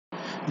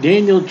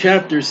Daniel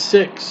chapter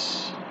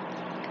 6,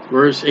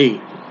 verse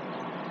 8.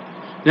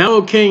 Now,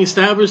 O king,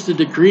 establish the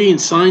decree and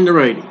sign the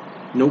writing.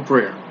 No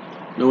prayer,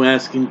 no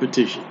asking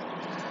petition,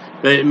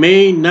 that it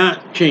may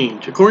not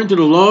change, according to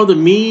the law of the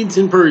Medes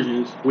and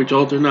Persians, which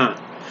alter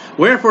not.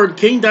 Wherefore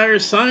King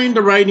Darius signed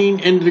the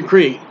writing and the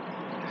decree.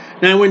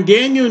 Now when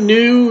Daniel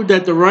knew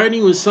that the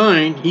writing was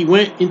signed, he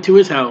went into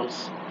his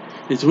house,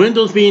 his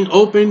windows being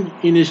opened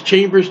in his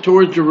chambers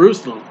towards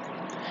Jerusalem.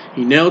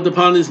 He knelt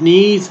upon his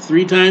knees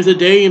 3 times a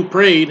day and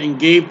prayed and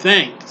gave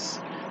thanks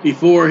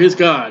before his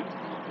God,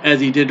 as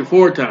he did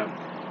aforetime.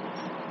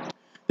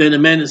 Then the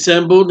men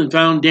assembled and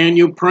found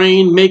Daniel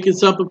praying, making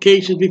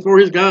supplications before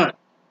his God.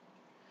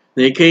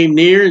 They came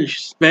near and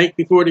spake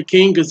before the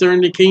king concerning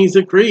the king's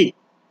decree.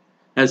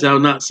 Hast thou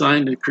not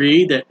signed a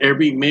decree that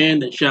every man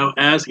that shall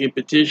ask a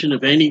petition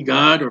of any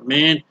god or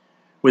man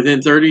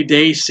within 30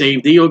 days,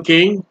 save thee, O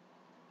king,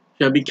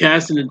 shall be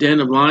cast in the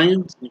den of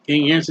lions? And the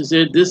king answered and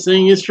said, This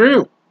thing is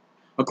true,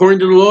 according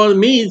to the law of the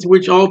Medes,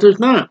 which alters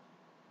not.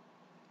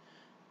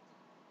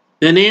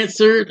 Then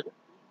answered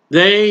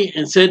they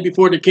and said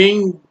before the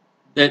king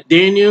that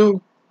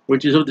Daniel,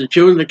 which is of the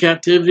children of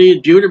captivity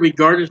of Judah,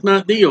 regardeth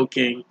not thee, O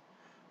king,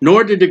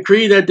 nor the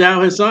decree that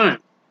thou hast signed,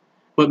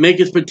 but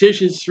maketh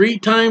petitions 3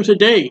 times a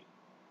day.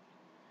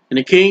 And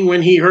the king,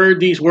 when he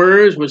heard these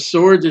words, was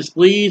sore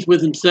displeased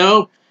with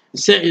himself, and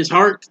set his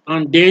heart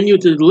on Daniel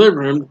to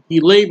deliver him. He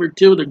labored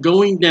till the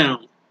going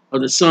down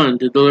of the sun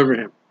to deliver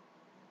him.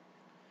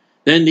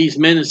 Then these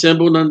men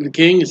assembled unto the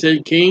king and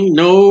said, King,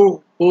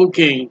 know, O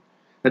king,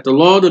 that the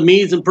law of the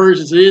Medes and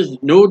Persians is,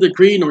 no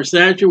decree nor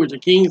statute which the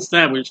king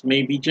established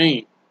may be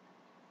changed.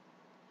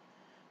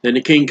 Then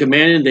the king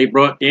commanded, and they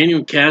brought Daniel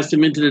and cast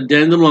him into the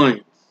den of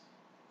lions.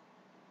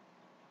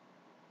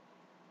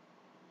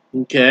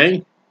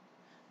 Okay.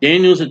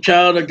 Daniel's a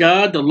child of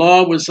God. The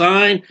law was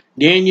signed.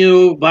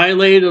 Daniel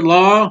violated the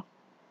law.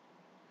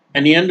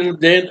 And he ended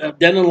up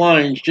den of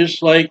lions,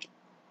 just like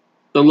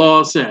the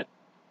law said.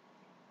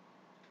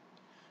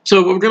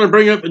 So what we're going to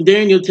bring up in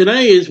Daniel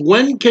today is,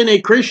 when can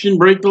a Christian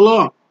break the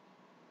law?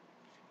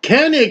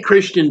 Can a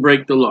Christian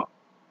break the law?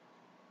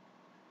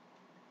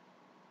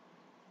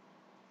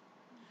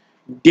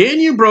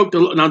 Daniel broke the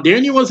law. Now,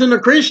 Daniel wasn't a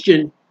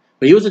Christian,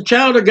 but he was a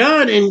child of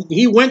God, and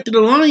he went to the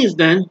lion's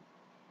den.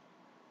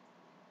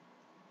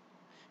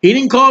 He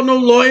didn't call no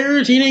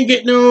lawyers. He didn't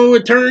get no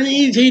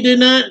attorneys. He did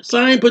not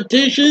sign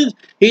petitions.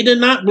 He did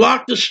not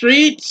block the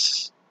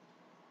streets.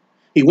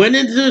 He went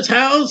into his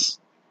house,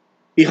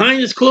 behind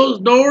his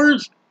closed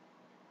doors,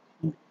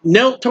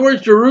 knelt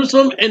towards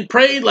Jerusalem, and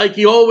prayed like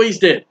he always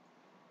did.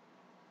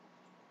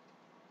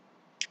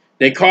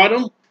 They caught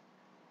him.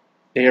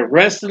 They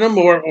arrested him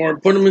or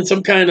put him in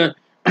some kind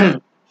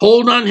of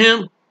hold on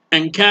him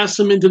and cast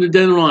him into the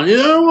den of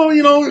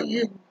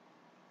lions.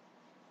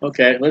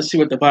 Okay, let's see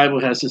what the Bible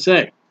has to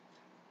say.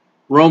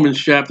 Romans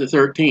chapter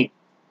 13.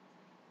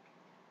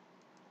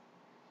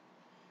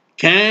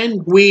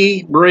 Can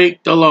we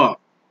break the law?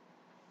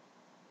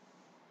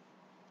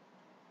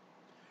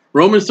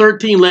 Romans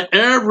 13, let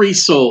every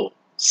soul,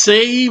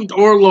 saved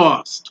or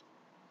lost,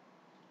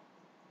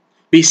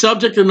 be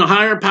subject to the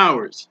higher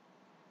powers,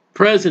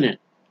 president,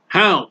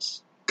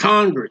 House,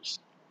 Congress,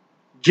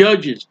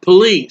 judges,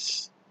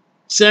 police,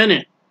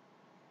 Senate,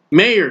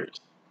 mayors,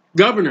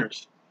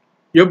 governors,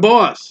 your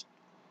boss,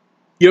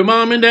 your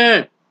mom and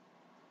dad.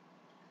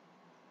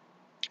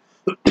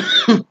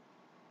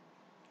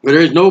 For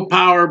there is no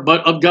power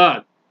but of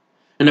God,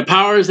 and the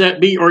powers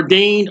that be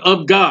ordained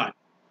of God.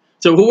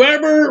 So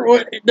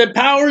whoever the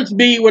powers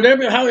be,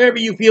 however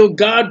you feel,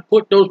 God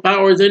put those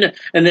powers in it.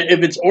 And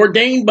if it's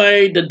ordained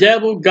by the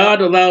devil,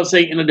 God allows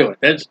Satan to do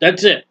it.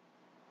 That's it.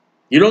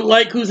 You don't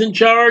like who's in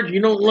charge.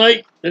 You don't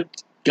like that.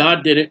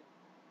 God did it.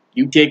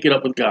 You take it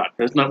up with God.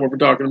 That's not what we're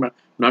talking about.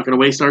 I'm not going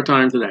to waste our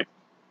time today.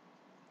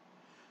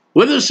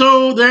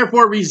 Whitherso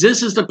therefore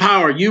resisteth the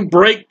power, you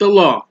break the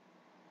law.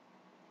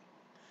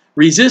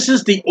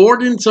 Resisteth the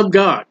ordinance of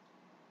God.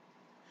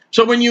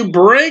 So when you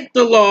break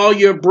the law,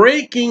 you're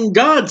breaking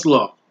God's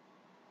law.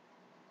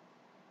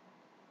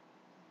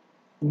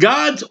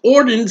 God's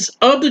ordinance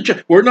of the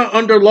church. We're not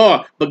under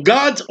law, but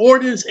God's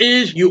ordinance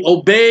is you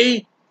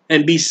obey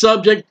and be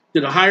subject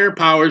to the higher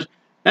powers.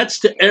 That's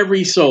to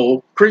every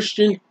soul,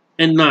 Christian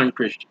and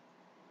non-Christian.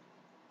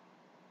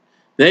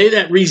 They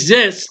that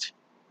resist,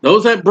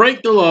 those that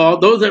break the law,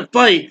 those that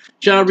fight,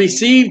 shall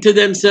receive to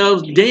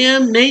themselves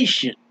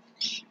damnation.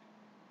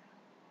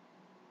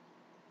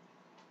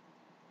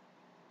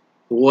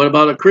 What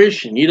about a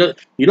Christian? You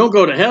don't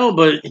go to hell,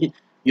 but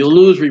you'll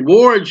lose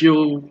rewards.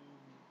 You'll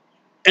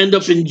end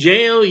up in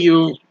jail.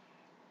 You'll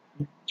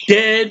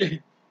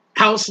dead,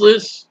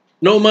 houseless,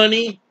 no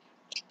money.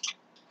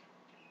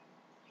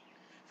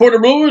 For the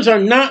rulers are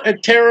not a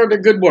terror to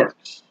good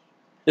works.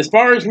 As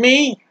far as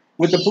me,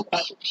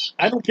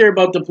 I don't care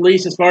about the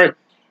police. As far as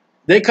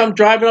they come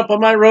driving up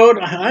on my road,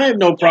 I have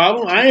no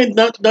problem. I ain't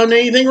not done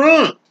anything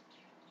wrong.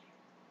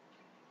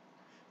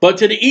 But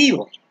to the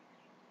evil,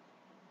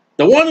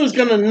 the one who's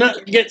going to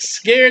not get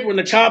scared when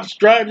the cops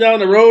drive down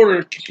the road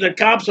or the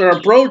cops are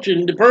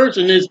approaching the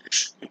person is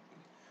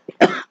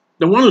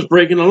the one who's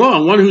breaking the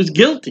law, one who's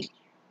guilty.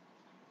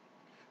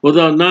 Will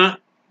thou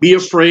not be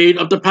afraid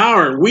of the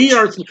power? We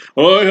are,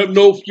 oh, I have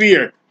no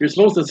fear. You're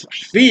supposed to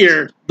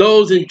fear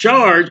those in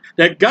charge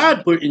that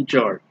God put in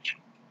charge.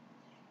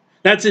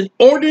 That's an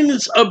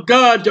ordinance of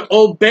God to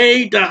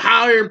obey the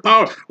higher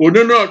power. Well,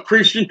 they're not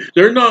Christian.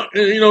 They're not,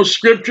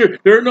 Scripture.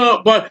 They're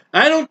not, but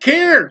I don't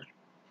care.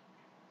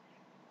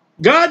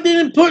 God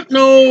didn't put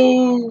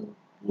no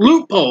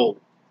loophole.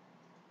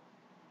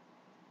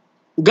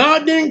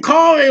 God didn't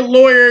call a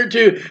lawyer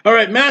to, all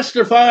right,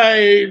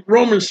 masterify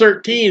Romans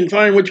 13 and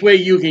find which way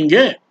you can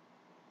get.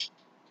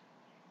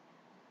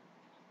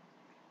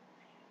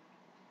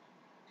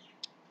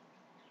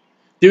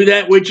 Do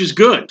that which is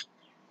good.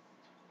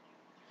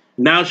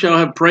 Thou shalt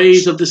have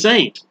praise of the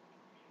saints.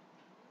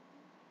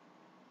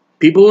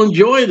 People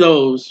enjoy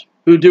those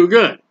who do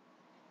good.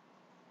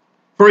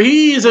 For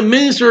he is a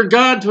minister of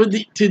God to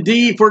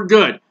thee for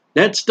good.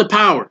 That's the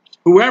power.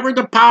 Whoever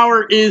the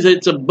power is,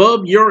 it's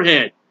above your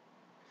head.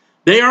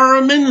 They are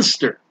a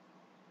minister.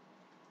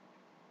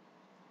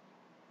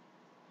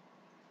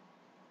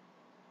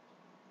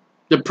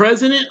 The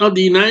President of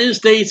the United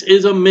States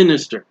is a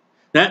minister.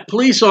 That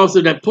police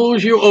officer that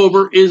pulls you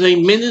over is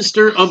a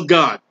minister of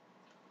God.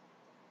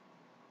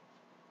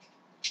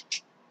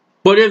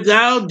 But if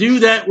thou do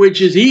that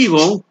which is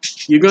evil,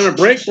 you're going to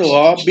break the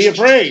law, be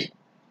afraid.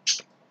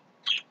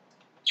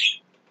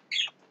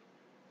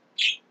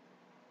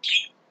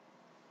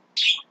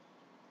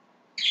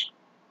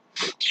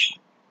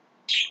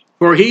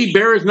 For he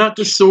beareth not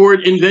the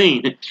sword in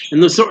vain.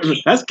 And the sword,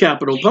 that's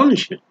capital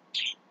punishment.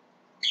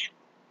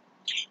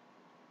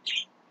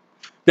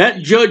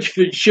 That judge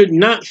should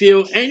not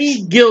feel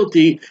any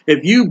guilty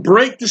if you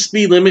break the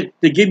speed limit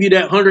to give you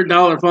that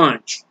 $100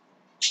 fine.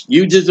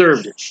 You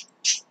deserved it.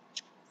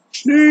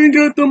 You ain't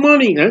got the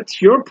money.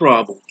 That's your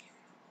problem.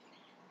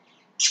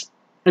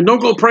 And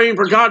don't go praying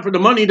for God for the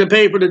money to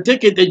pay for the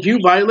ticket that you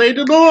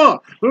violated the law.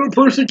 Oh,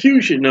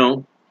 persecution,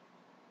 no.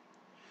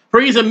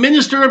 For he's a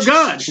minister of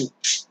God.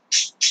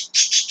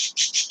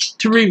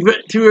 To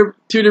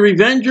the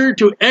revenger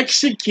to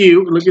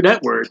execute, look at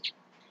that word,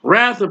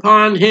 wrath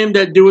upon him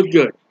that doeth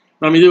good.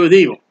 Doeth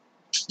evil.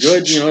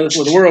 Good, that's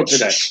what the world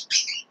today.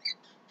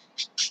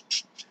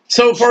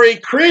 So for a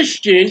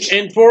Christian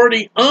and for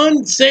the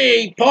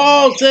unsaved,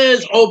 Paul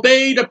says,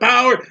 obey the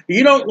power.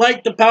 You don't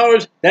like the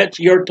powers, that's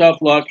your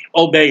tough luck.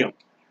 Obey them.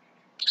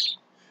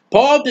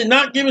 Paul did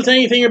not give us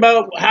anything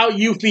about how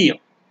you feel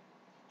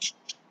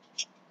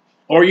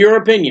or your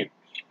opinion.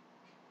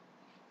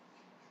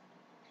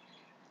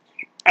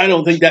 I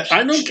don't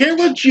care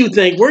what you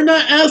think. We're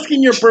not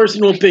asking your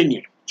personal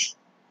opinion.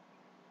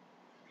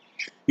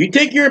 You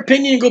take your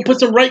opinion and go put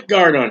some right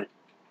guard on it.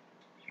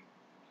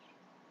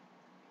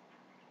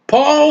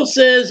 Paul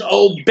says,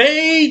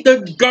 obey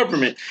the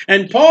government.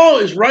 And Paul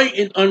is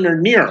writing under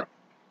Nero.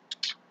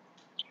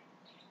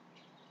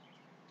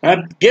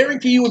 I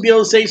guarantee you would be able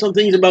to say some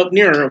things about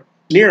Nero,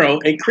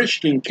 a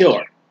Christian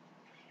killer.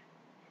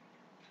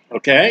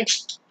 Okay?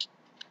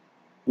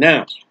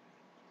 Now,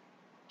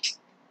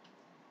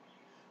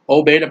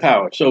 obey the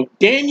power. So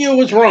Daniel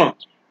was wrong.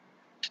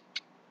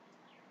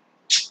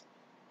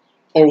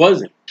 Or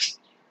was it?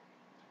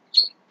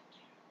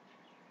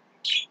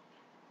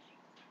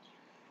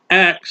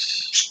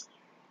 Acts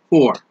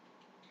 4.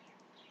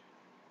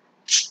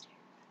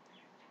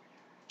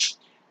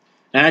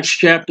 Acts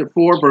chapter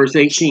 4, verse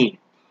 18.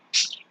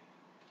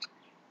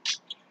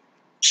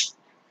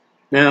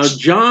 Now,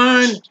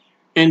 John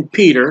and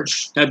Peter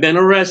have been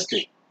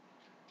arrested.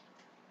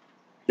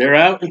 They're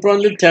out in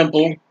front of the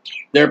temple.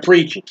 They're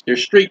preaching. They're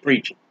street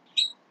preaching.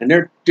 And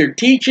they're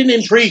teaching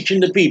and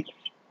preaching to people.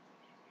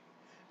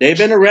 They've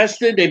been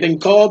arrested. They've been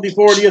called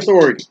before the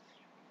authorities.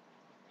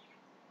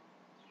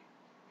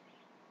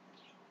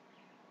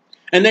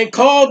 And they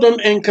called them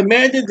and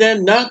commanded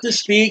them not to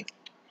speak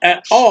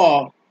at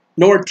all,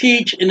 nor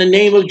teach in the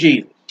name of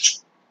Jesus.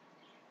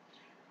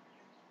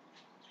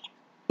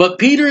 But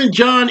Peter and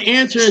John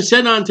answered and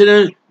said unto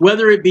them,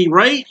 whether it be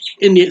right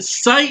in the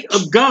sight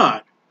of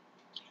God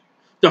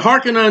to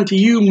hearken unto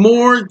you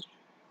more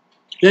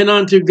than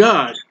unto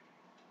God,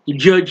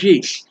 judge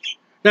ye.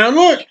 Now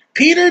look,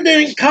 Peter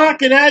didn't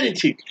cock an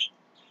attitude.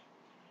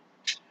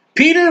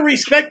 Peter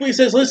respectfully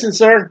says, listen,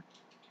 sir,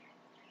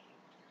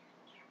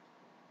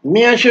 let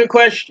me ask you a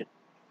question.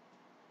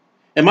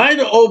 Am I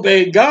to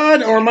obey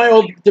God or am I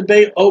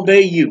to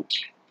obey you?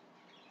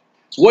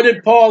 What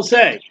did Paul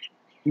say?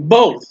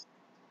 Both.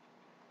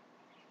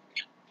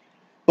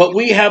 But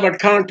we have a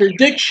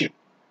contradiction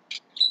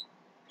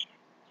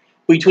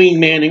between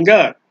man and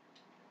God.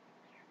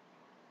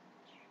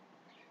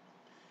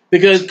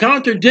 Because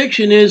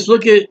contradiction is,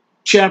 look at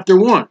chapter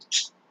 1.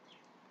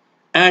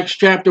 Acts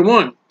chapter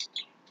 1,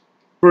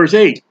 verse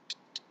 8.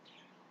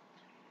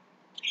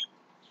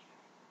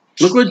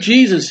 Look what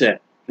Jesus said.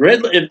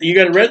 If you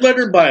got a red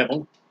letter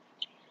Bible,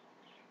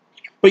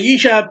 but ye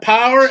shall have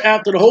power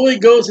after the Holy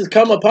Ghost has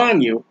come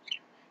upon you,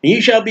 and ye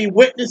shall be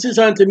witnesses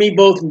unto me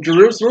both in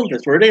Jerusalem,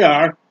 that's where they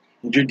are,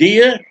 in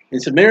Judea, in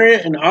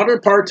Samaria, and other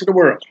parts of the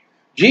world.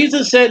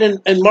 Jesus said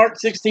in Mark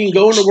 16,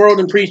 go in the world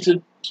and preach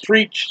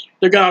preach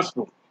the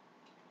gospel.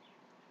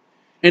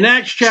 In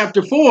Acts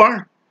chapter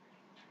 4,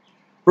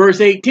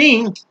 verse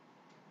 18,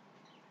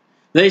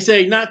 they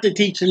say not to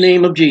teach the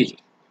name of Jesus.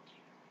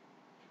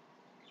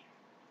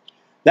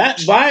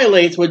 That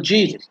violates what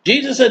Jesus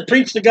said,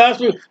 preach the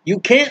gospel. You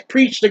can't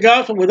preach the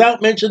gospel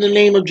without mentioning the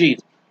name of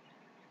Jesus.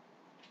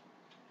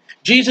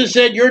 Jesus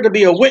said, you're to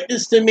be a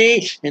witness to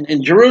me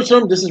in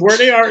Jerusalem. This is where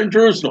they are in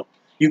Jerusalem.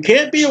 You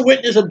can't be a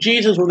witness of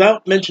Jesus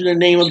without mentioning the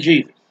name of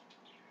Jesus.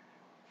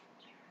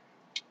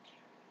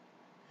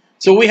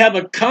 So we have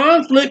a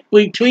conflict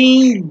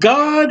between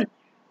God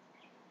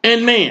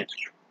and man.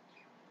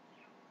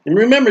 And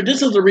remember,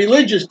 this is the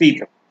religious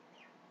people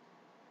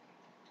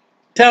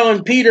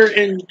telling Peter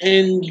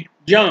and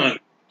John.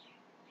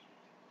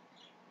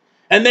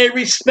 And they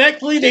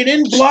respectfully, they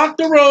didn't block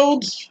the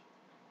roads.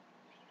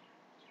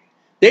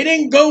 They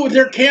didn't go with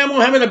their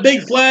camel having a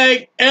big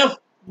flag, F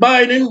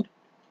Biden.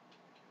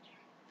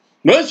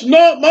 That's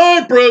not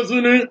my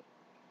president.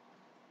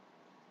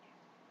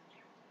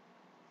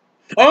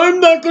 I'm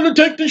not going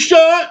to take the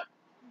shot.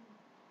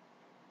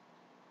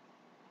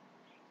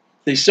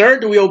 They say, sir,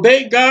 do we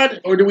obey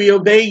God or do we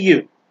obey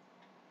you?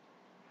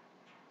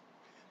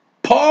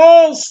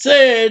 Paul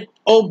said,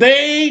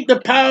 obey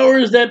the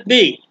powers that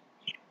be.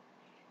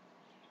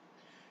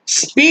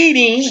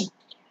 Speeding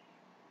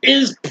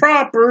is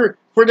proper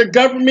for the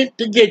government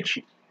to get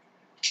you.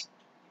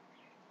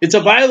 It's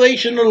a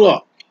violation of the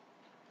law.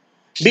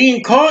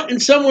 Being caught in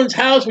someone's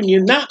house when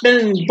you've not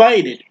been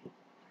invited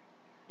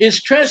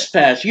is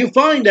trespass. You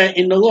find that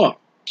in the law.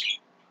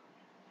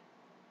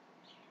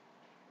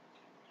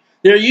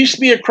 There used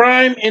to be a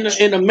crime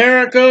in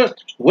America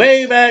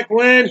way back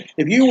when.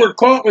 If you were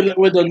caught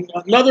with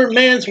another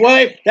man's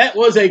wife, that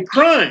was a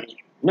crime.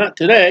 Not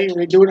today.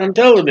 They do it on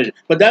television.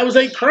 But that was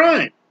a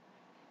crime.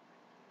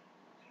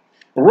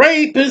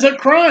 Rape is a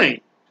crime.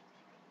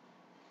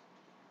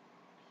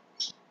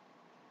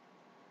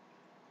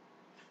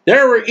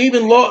 There were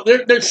even laws,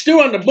 they're still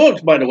on the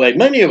books, by the way,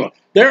 many of them.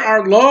 There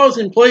are laws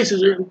in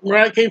places where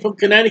I came from,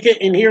 Connecticut,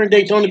 and here in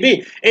Daytona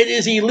Beach. It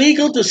is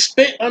illegal to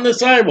spit on the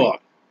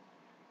sidewalk,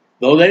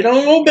 though they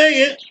don't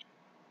obey it.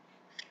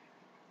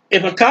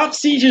 If a cop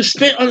sees you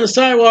spit on the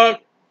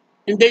sidewalk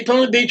in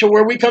Daytona Beach or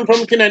where we come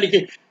from,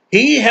 Connecticut,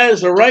 he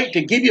has the right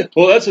to give you,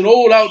 well, that's an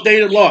old,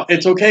 outdated law.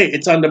 It's okay.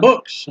 It's on the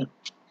books.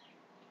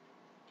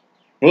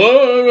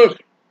 What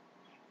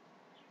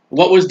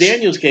was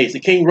Daniel's case? The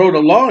king wrote a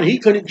law and he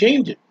couldn't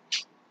change it.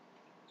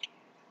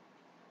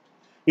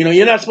 You know,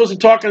 you're not supposed to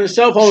talk on the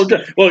cell phone.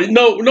 Well,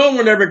 no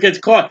one ever gets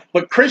caught.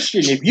 But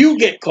Christian, if you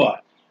get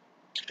caught,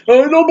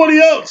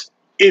 nobody else,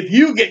 if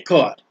you get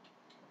caught.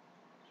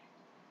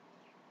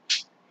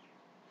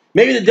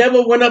 Maybe the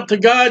devil went up to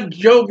God,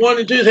 Job 1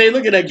 and 2, and said, hey,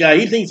 look at that guy.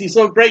 He thinks he's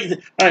so great.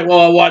 Said, all right,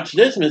 well, I'll watch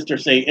this,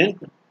 Mr. Satan.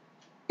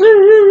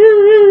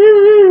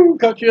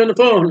 Caught you on the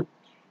phone.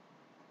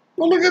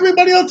 Well, look at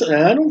everybody else.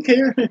 I don't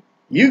care.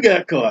 You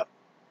got caught.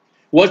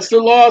 What's the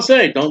law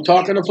say? Don't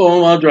talk on the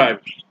phone while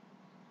driving.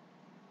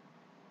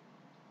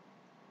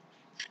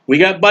 We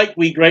got Bike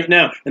Week right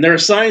now, and there are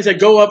signs that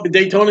go up in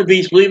Daytona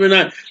Beach, believe it or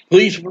not,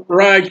 please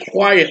ride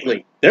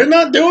quietly. They're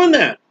not doing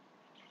that.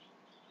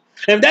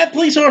 And if that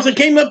police officer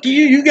came up to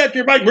you, you got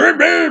your bike,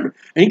 and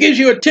he gives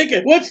you a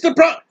ticket, what's the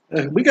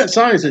problem? We got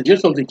signs that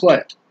just don't be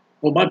quiet.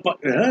 Well,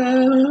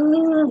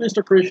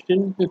 Mr.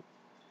 Christian.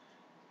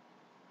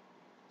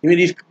 I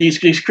mean,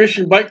 these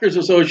Christian Bikers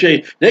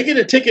Association, they get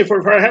a ticket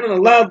for having a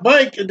loud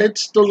bike, and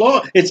that's the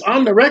law. It's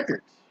on the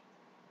record.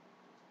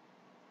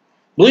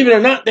 Believe it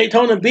or not,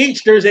 Daytona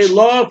Beach, there's a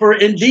law for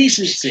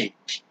indecency.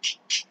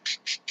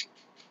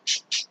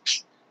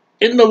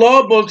 In the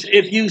law books,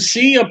 if you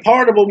see a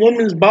part of a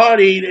woman's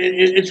body,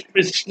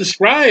 it's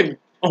described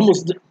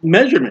almost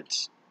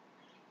measurements.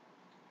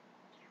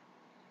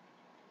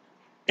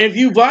 If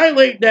you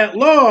violate that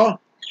law,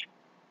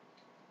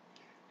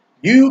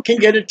 you can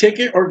get a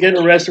ticket or get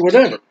arrested or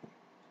whatever.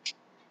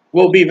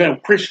 Well, be if a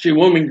Christian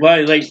woman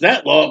violates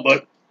that law,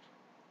 but...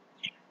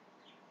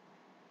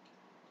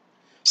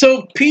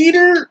 So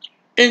Peter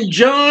and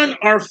John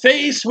are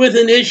faced with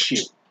an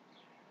issue.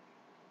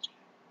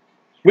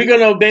 We're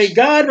going to obey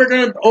God. We're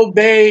going to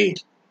obey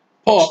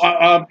Paul.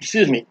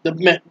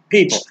 The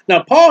people.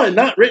 Now, Paul had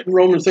not written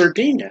Romans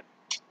 13 yet.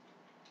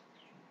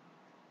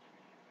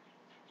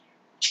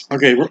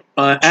 Okay,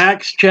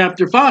 Acts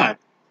chapter 5.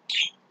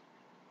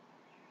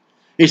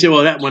 He said,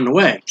 well, that went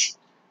away.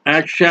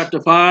 Acts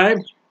chapter 5,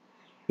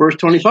 verse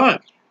 25.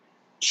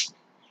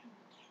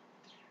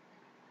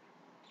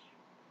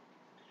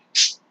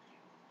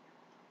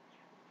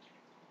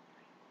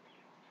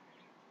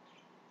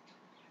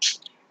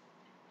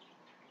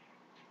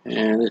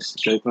 And let's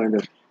try to find a...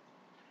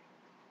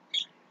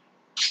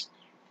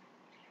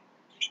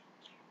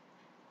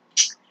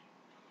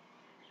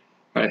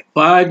 All right,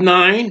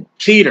 5:9,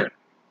 Peter.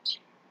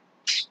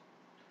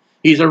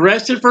 He's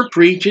arrested for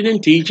preaching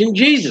and teaching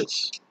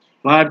Jesus.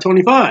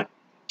 5:25.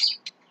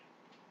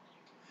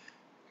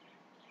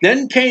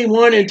 Then came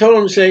one and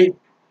told him, say,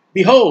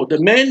 behold,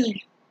 the men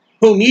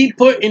whom ye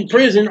put in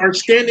prison are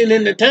standing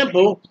in the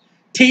temple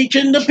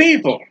teaching the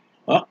people.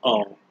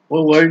 Uh-oh.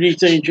 Well, what did he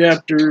say in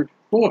chapter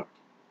 4?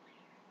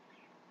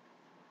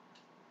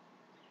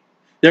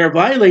 They're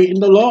violating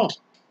the law.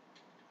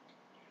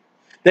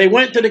 They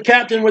went to the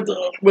captain with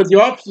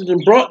the officers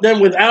and brought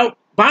them without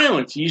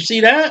violence. You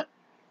see that?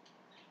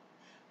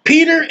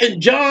 Peter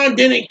and John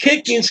didn't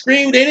kick and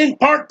scream. They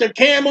didn't park their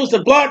camels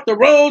to block the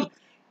road.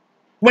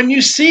 When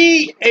you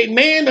see a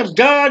man of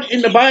God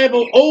in the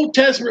Bible, Old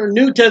Testament or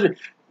New Testament,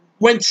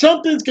 when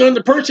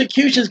the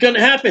persecution is going to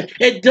happen,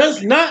 it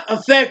does not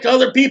affect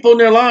other people in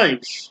their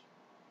lives.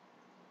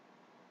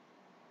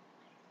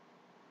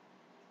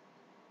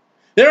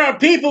 There are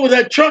people with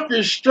that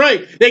truckers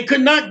strike. They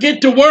could not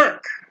get to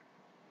work.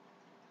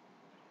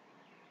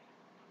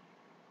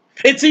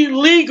 It's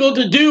illegal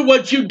to do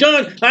what you've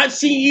done. I've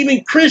seen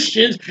even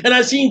Christians, and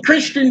I've seen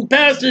Christian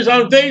pastors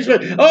on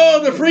Facebook,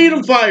 oh, the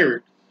freedom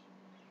fighters.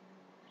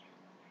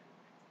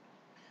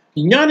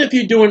 Not if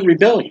you're doing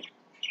rebellion.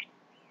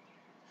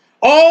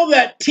 All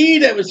that tea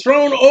that was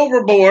thrown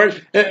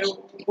overboard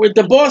with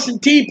the Boston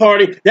Tea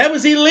Party, that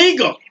was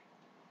illegal.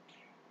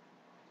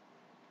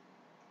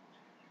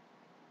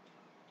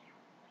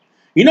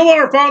 You know what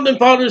our founding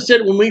fathers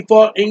said when we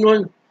fought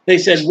England? They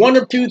said one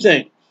of two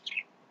things.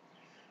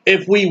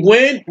 If we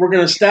win, we're going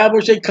to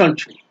establish a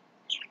country.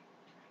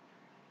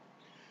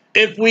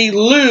 If we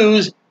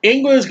lose,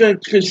 England is going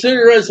to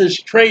consider us as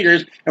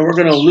traitors, and we're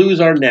going to lose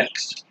our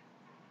necks.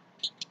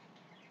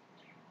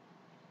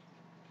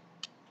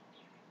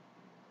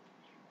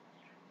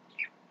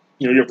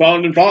 You know, your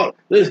founding fathers,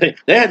 they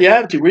had the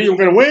attitude, we're either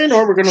going to win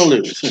or we're going to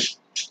lose.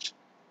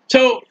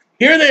 So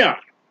here they are.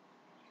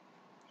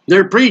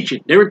 They're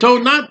preaching. They were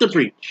told not to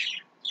preach.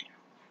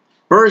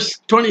 Verse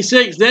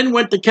 26, then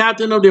went the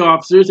captain of the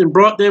officers and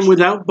brought them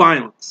without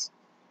violence.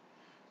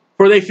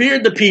 For they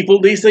feared the people,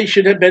 lest they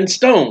should have been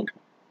stoned.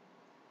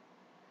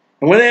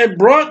 And when they had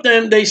brought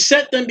them, they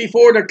set them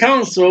before the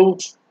council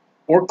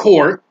or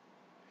court.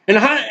 And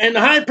the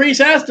high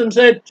priest asked them,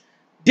 said,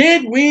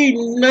 Did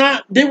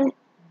not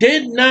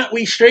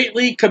we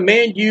straightly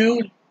command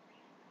ye,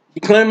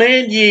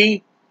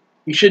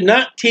 you should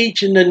not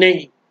teach in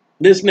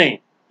this name?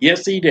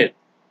 Yes, he did.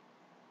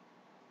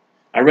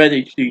 I read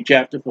it to you,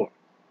 chapter 4.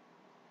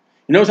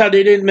 You notice how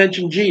they didn't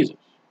mention Jesus.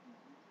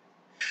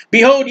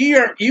 Behold,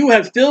 you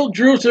have filled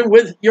Jerusalem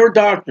with your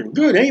doctrine.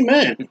 Good,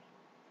 amen.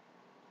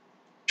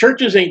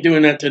 Churches ain't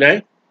doing that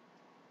today.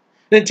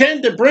 They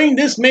intend to bring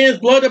this man's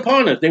blood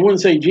upon us. They wouldn't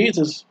say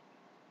Jesus.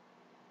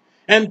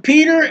 And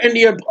Peter and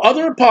the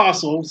other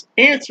apostles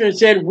answered and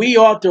said, we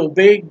ought to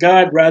obey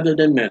God rather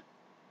than men.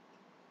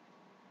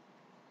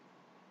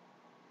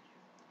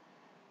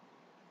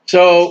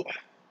 So,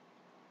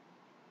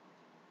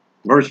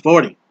 verse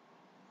 40.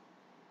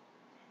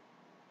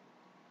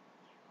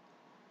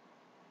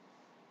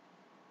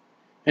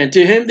 And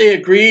to him they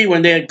agreed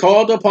when they had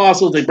called the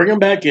apostles, they bring them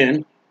back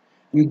in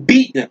and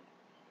beat them.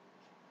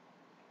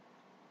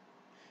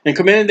 And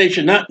commanded they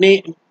should not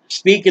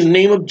speak in the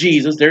name of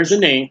Jesus, there's the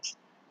name,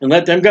 and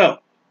let them go.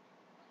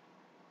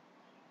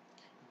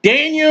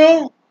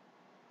 Daniel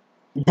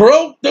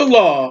broke the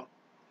law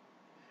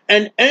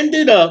and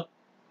ended up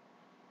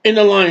in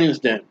the lion's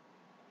den.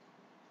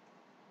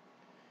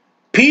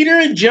 Peter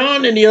and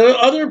John and the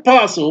other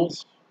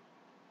apostles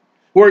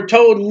were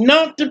told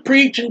not to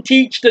preach and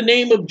teach the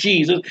name of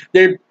Jesus.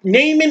 They're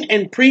naming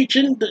and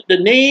preaching the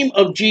name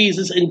of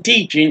Jesus and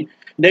teaching.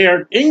 They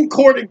are in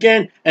court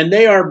again, and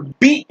they are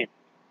beaten.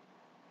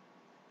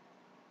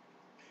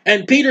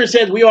 And Peter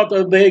said, we ought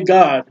to obey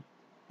God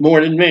more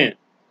than man.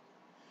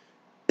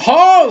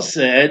 Paul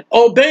said,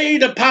 obey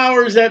the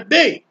powers that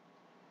be.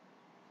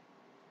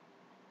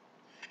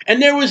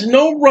 And there was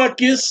no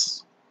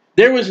ruckus.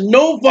 There was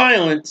no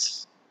violence.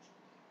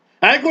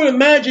 I could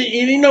imagine,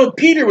 you know,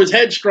 Peter was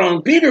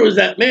headstrong. Peter was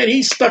that man.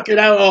 He stuck it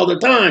out all the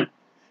time.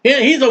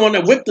 He's the one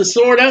that whipped the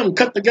sword out and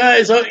cut the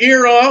guy's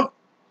ear off.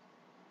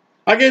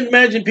 I can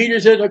imagine Peter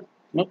said,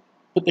 no,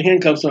 put the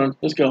handcuffs on.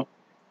 Let's go.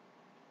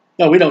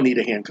 No, we don't need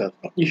a handcuff.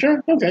 You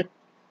sure? Okay.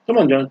 Come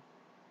on, John.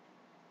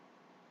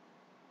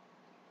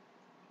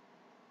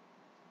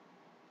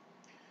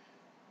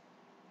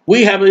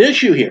 We have an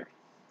issue here.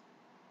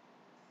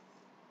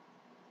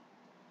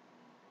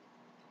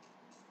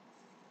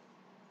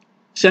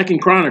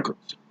 Second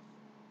Chronicles.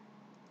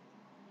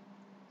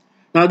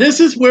 Now this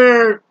is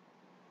where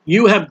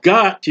you have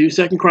got to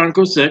 2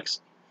 Chronicles 6.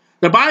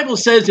 The Bible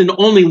says in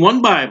only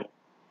one Bible,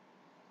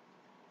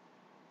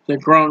 2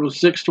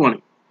 Chronicles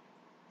 6:20.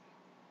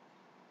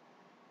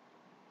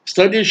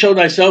 Study to show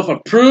thyself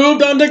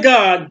approved unto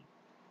God,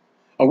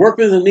 a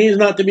workman that needs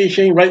not to be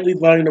ashamed, rightly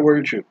dividing the word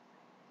of truth.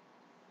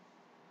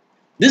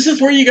 This is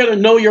where you got to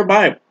know your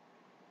Bible.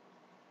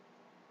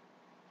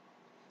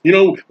 You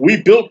know,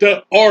 we built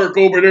that ark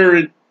over there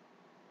in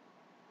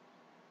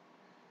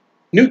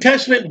New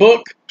Testament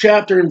book,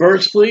 chapter and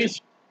verse,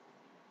 please.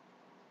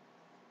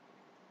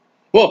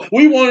 Well,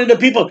 we wanted the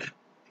people.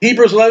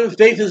 Hebrews 11,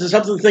 faith is the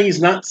substance of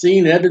things not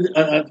seen, evidence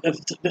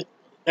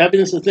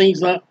of things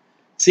not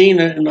seen.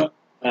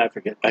 I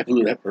forget. I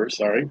blew that verse,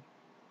 sorry.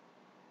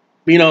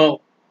 You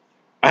know,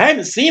 I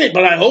haven't seen it,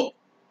 but I hope.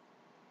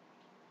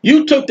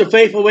 You took the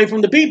faith away from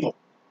the people.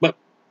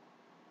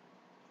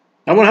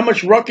 I wonder how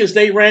much ruckus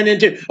they ran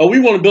into. Oh,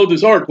 we want to build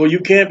this ark. Well, you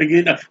can't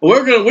begin.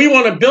 We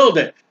want to build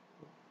it.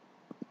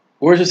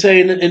 Where does it say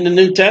in the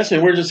New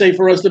Testament? Where does it say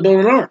for us to build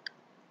an ark?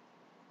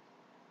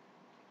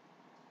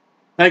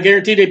 I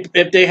guarantee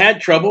if they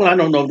had trouble, I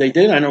don't know if they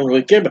did, I don't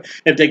really care, but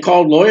if they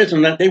called lawyers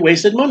and that, they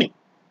wasted money.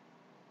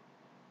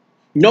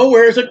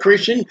 Nowhere is a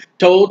Christian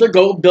told to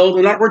go build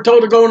an ark. We're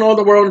told to go in all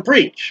the world and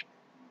preach.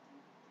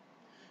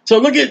 So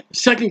look at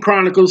 2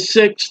 Chronicles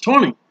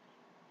 6:20.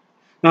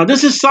 Now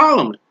this is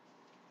Solomon.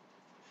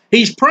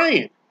 He's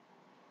praying.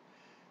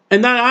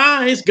 And that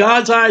eyes,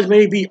 God's eyes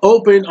may be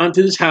open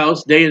unto this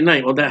house day and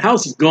night. Well, that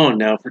house is gone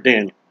now for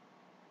Daniel.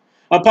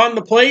 Upon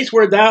the place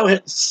where thou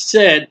hast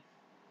said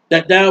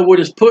that thou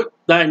wouldest put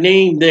thy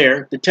name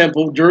there, the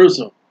temple,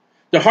 Jerusalem.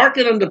 To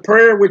hearken unto the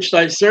prayer which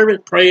thy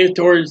servant prayeth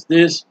towards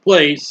this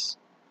place.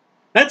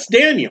 That's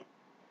Daniel.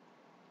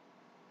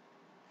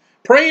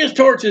 Prayers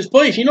towards his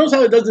place. You notice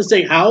how it doesn't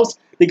say house?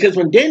 Because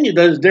when Daniel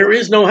does, there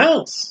is no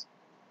house.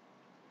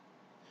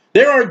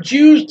 There are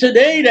Jews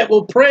today that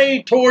will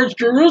pray towards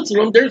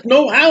Jerusalem. There's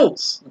no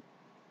house.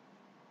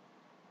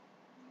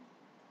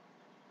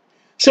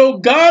 So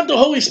God, the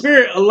Holy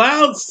Spirit,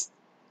 allows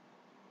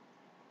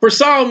for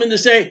Solomon to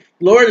say,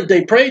 Lord, if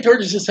they pray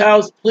towards this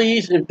house,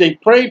 please, if they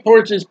pray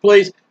towards this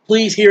place,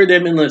 please hear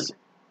them and listen.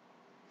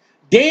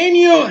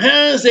 Daniel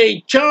has a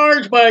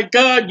charge by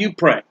God, you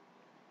pray.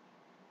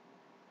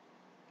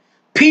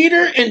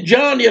 Peter and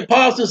John, the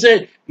apostles,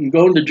 said, you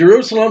go into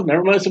Jerusalem,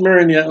 never mind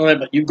Samaria,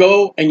 but you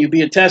go and you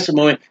be a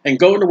testimony and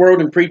go in the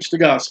world and preach the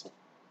gospel.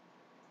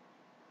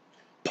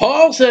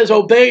 Paul says,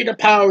 obey the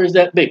powers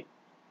that be.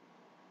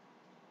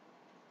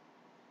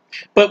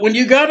 But when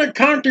you got a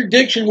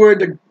contradiction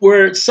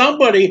where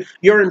somebody,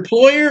 your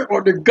employer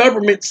or the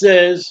government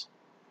says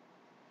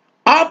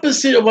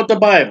opposite of what the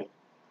Bible.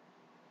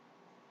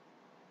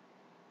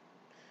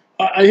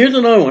 Here's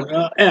another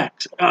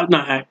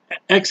one.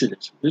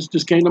 Exodus. This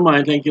just came to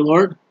mind. Thank you,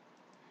 Lord.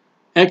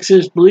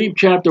 Exodus, believe,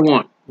 chapter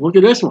 1. Look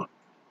at this one.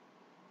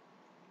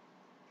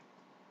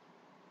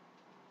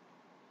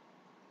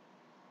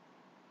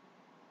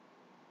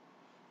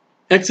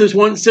 Exodus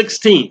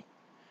 1:16.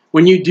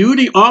 When you do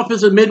the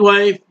office of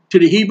midwife to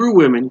the Hebrew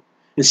women,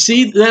 and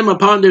see them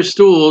upon their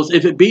stools,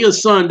 if it be a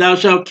son, thou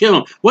shalt kill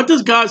him. What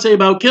does God say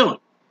about killing?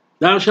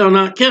 Thou shalt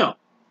not kill.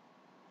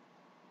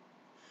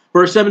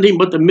 Verse 17,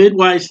 but the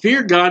midwives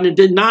feared God and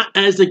did not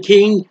as the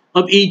king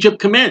of Egypt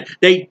commanded.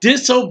 They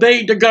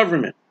disobeyed the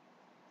government.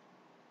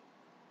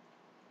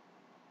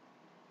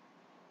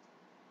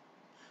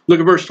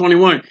 Look at verse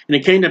 21. And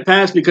it came to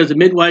pass because the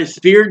midwives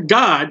feared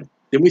God.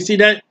 Did we see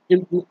that?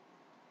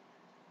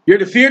 You're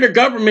to fear the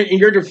government and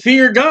you're to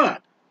fear God.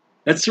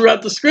 That's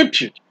throughout the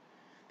scriptures.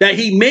 That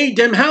he made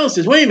them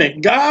houses. Wait a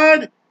minute.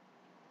 God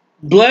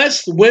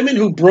blessed women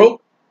who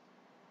broke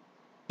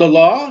the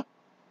law.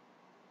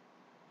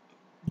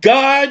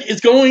 God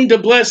is going to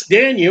bless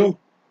Daniel,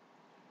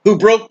 who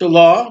broke the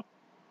law.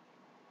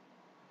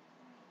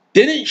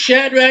 Didn't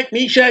Shadrach,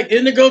 Meshach,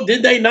 Abednego,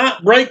 did they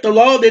not break the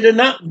law? They did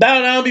not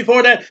bow down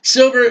before that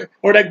silver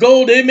or that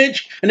gold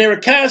image, and they were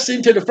cast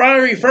into the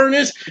fiery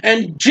furnace,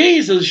 and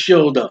Jesus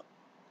showed up.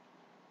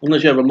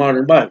 Unless you have a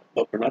modern Bible,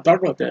 but we're not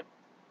talking about that.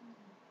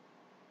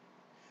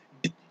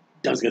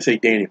 I was going to say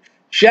Daniel.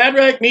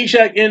 Shadrach,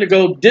 Meshach,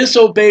 Abednego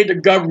disobeyed the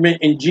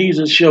government, and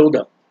Jesus showed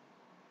up.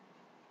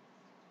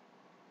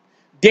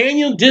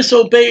 Daniel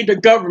disobeyed the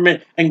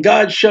government, and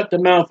God shut the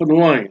mouth of the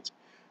lions.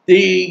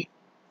 The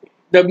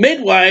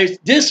midwives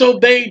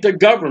disobeyed the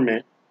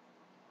government,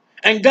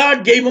 and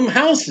God gave them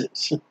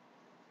houses.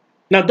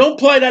 Now, don't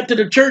apply that to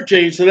the church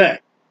age today.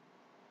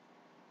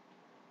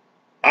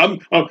 I'm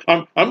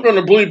going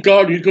to believe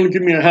God. He's going to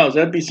give me a house.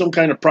 That'd be some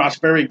kind of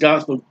prosperity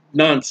gospel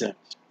nonsense.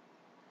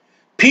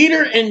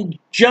 Peter and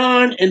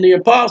John and the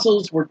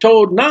apostles were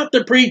told not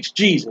to preach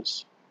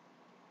Jesus,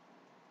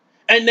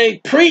 and they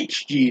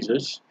preached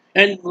Jesus.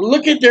 And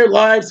look at their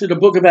lives through the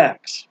book of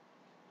Acts.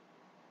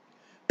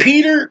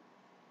 Peter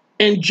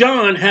and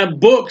John have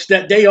books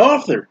that they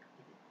authored.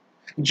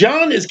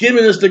 John is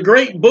giving us the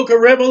great book of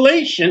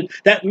Revelation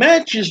that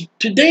matches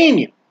to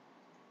Daniel.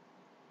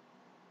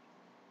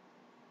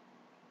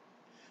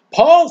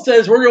 Paul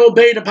says we're to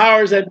obey the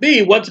powers that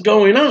be. What's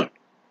going on?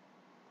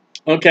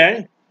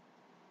 Okay.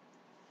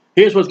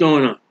 Here's what's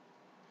going on.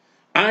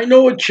 I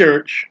know a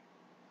church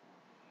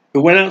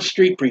who went out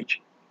street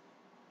preaching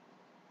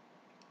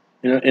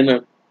in a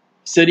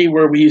city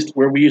where we used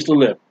to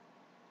live.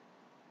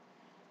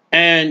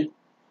 And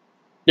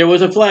there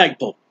was a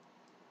flagpole.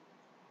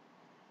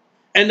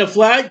 And the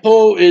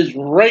flagpole is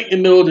right in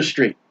the middle of the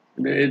street.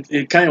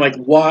 It kind of like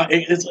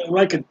it's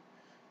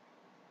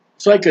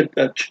like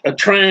a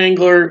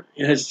triangular.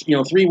 It has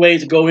 3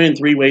 ways to go in,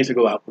 3 ways to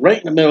go out. Right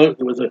in the middle,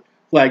 there was a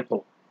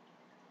flagpole,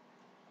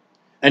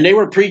 and they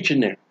were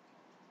preaching there.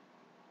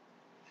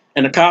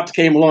 And the cops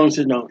came along and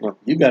said, "No,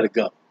 you got to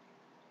go."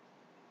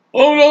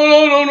 "Oh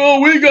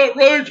no! We got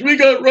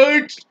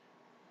rights."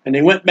 And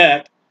they went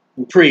back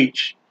and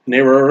preached, and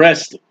they were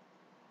arrested.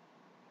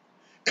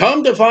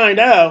 Come to find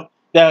out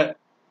that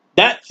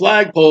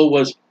flagpole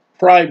was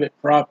private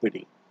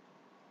property.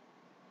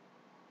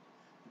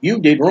 You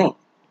did wrong.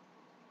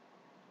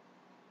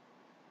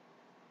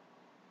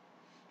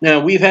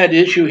 Now, we've had the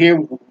issue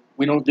here.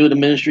 We don't do the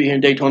ministry here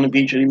in Daytona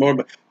Beach anymore,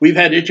 but we've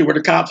had the issue where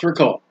the cops were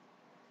called.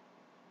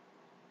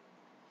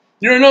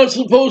 You're not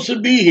supposed to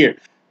be here.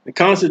 The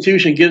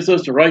Constitution gives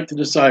us the right to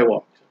the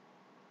sidewalks.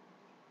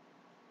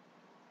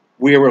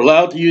 We are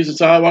allowed to use the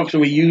sidewalks,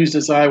 and we use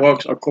the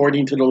sidewalks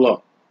according to the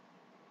law.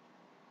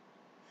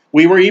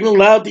 We were even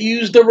allowed to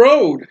use the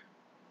road,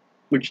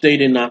 which they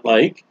did not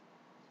like,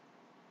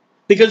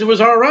 because it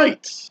was our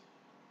rights.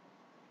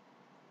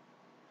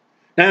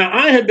 Now,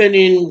 I have been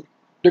in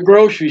the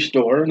grocery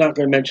store, I'm not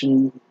going to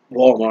mention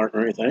Walmart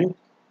or anything.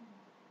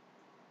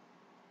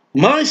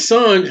 My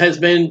son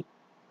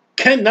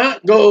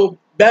cannot go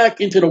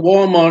back into the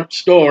Walmart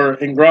store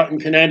in Groton,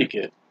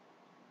 Connecticut,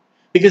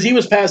 because he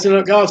was passing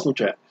out gospel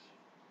tracts.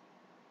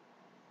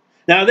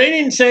 Now, they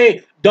didn't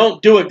say,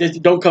 don't do it, they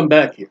said, don't come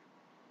back here.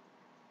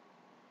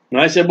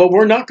 And I said, well,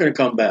 we're not going to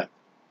come back.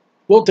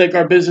 We'll take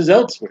our business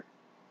elsewhere.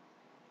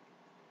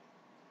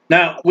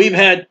 Now, we've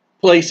had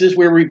places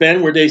where we've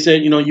been where they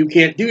said, you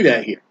can't do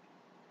that here.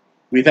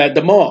 We've had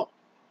the mall.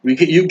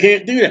 You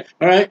can't do that.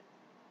 All right?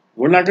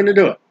 We're not going to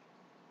do it.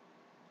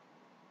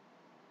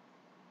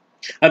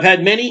 I've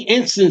had many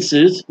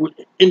instances,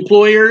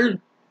 employer,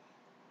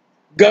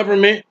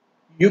 government,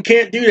 you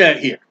can't do that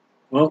here.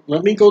 Well,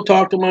 let me go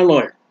talk to my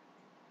lawyer.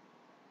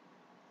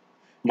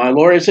 My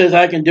lawyer says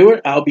I can do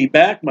it. I'll be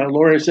back. My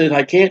lawyer says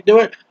I can't do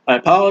it. I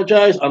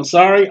apologize. I'm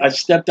sorry. I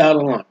stepped out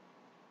of line.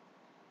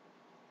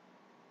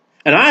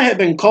 And I have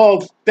been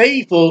called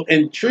faithful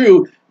and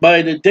true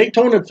by the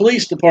Daytona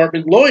Police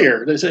Department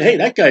lawyer. They said, hey,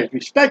 that guy is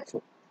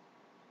respectful.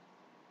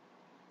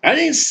 I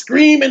didn't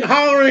scream and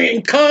holler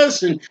and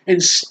cuss and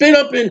spit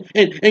up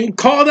and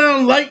call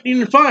down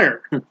lightning and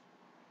fire.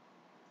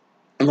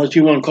 Unless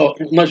you want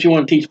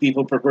to teach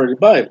people perverted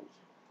Bibles.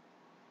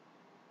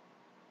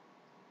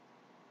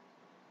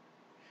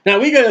 Now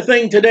we got a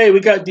thing today, we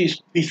got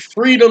these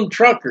freedom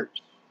truckers.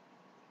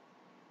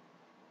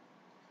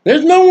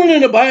 There's no one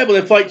in the Bible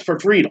that fights for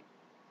freedom.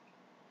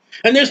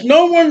 And there's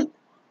no one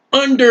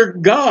under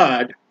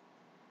God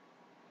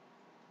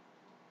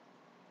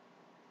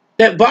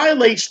that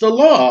violates the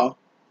law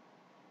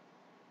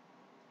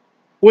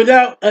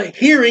without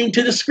adhering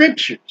to the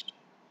scriptures.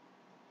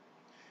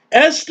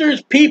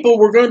 Esther's people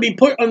were going to be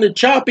put on the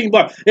chopping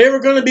block. They were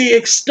going to be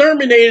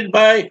exterminated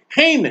by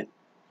Haman.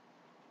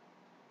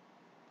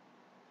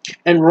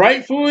 And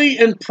rightfully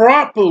and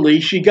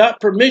properly, she got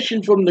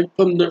permission from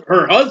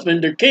her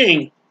husband, the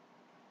king,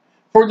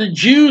 for the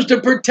Jews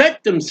to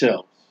protect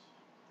themselves.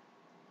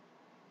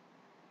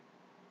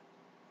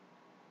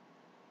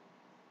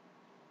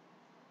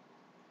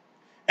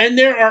 And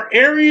there are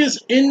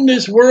areas in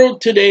this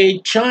world today,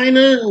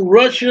 China,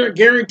 Russia,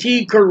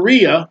 guarantee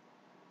Korea,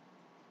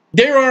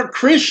 there are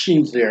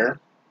Christians there.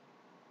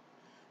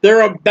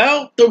 They're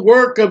about the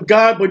work of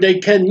God, but they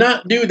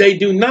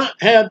do not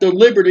have the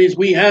liberties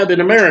we have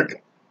in America.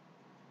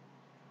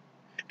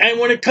 And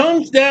when it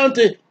comes down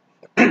to,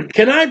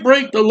 can I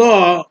break the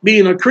law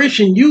being a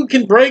Christian? You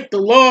can break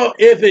the law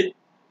if it's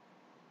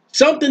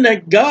something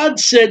that God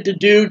said to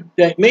do,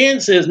 that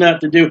man says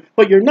not to do,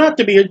 but you're not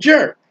to be a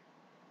jerk.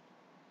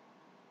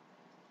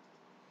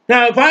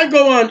 Now, if I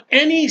go on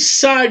any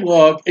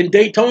sidewalk in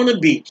Daytona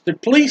Beach, the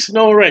police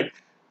know right.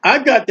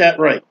 I've got that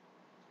right.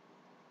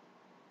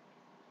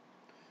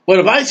 But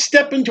if I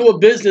step into a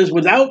business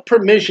without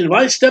permission, if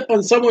I step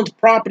on someone's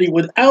property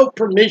without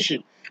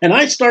permission, and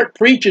I start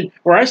preaching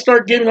or I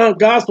start giving out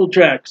gospel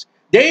tracts,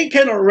 they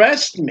can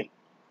arrest me.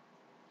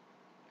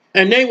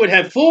 And they would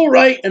have full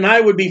right and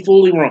I would be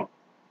fully wrong.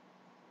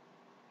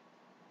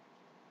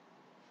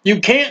 You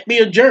can't be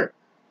a jerk.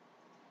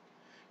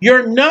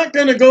 You're not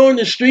going to go in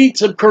the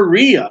streets of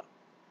Korea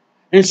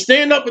and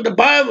stand up with the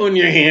Bible in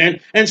your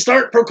hand and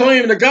start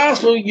proclaiming the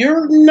gospel.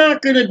 You're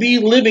not going to be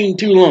living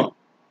too long.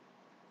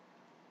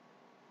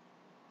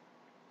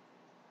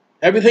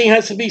 Everything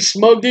has to be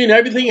smugged in.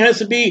 Everything has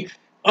to be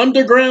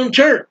underground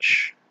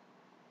church.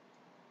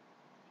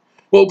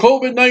 Well,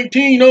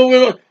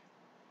 COVID-19,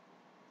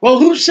 well,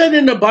 who said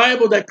in the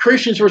Bible that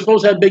Christians were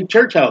supposed to have big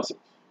church houses?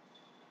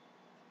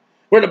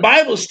 Where the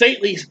Bible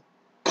stately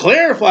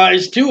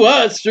clarifies to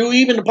us, through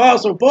even the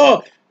Apostle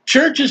Paul,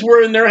 churches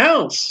were in their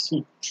house.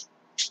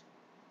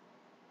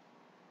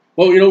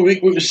 Well, we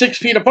were 6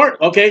 feet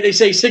apart. Okay, they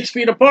say 6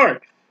 feet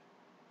apart.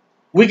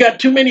 We got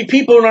too many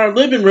people in our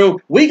living room.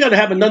 We got to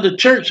have another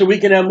church so we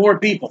can have more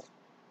people.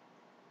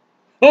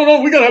 Oh,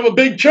 no, we got to have a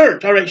big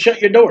church. All right,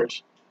 shut your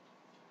doors.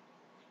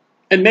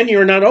 And many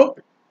are not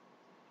open.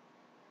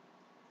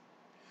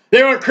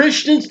 There are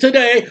Christians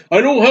today,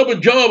 I don't have a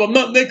job, I'm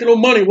not making no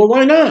money. Well,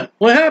 why not?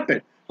 What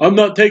happened? I'm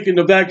not taking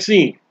the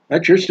vaccine.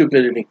 That's your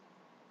stupidity.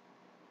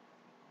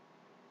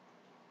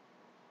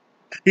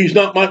 He's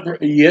not my...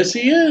 Yes,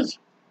 he is.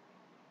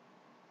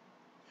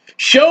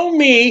 Show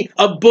me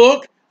a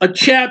book, a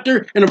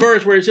chapter, and a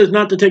verse where it says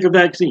not to take a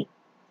vaccine.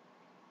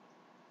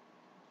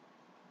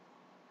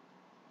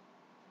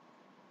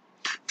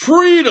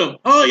 Freedom.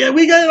 Oh, yeah,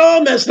 we got it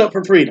all messed up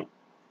for freedom.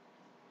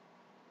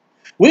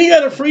 We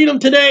got a freedom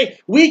today.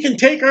 We can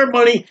take our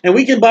money and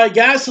we can buy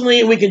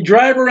gasoline and we can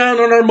drive around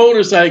on our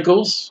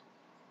motorcycles.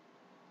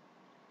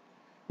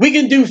 We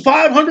can do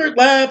 500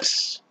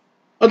 laps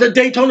of the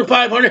Daytona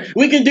 500.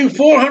 We can do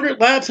 400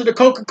 laps of the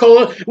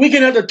Coca-Cola. We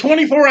can have the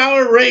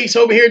 24-hour race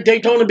over here at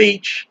Daytona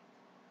Beach.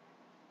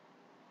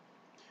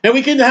 And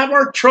we can have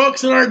our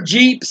trucks and our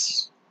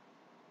Jeeps.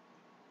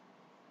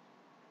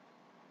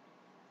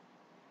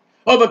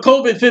 Oh, but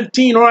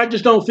COVID-15, or I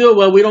just don't feel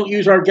well, we don't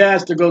use our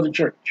gas to go to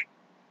church.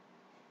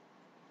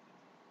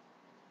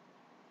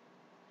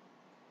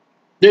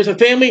 There's a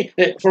family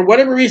that, for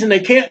whatever reason, they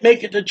can't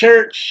make it to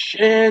church,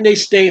 and they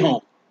stay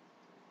home.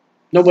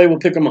 Nobody will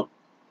pick them up.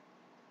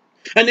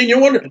 And then you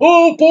wonder,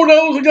 oh,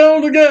 $4 a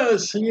gallon of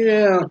gas.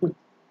 Yeah.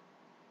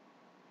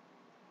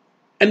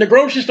 And the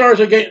grocery stores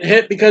are getting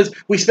hit because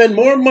we spend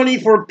more money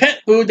for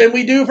pet food than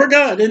we do for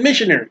God and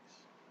missionaries.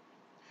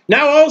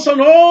 Now all of a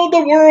sudden, all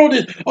the world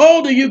is,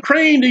 oh, the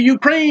Ukraine, the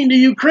Ukraine, the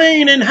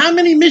Ukraine. And how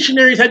many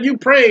missionaries have you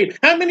prayed?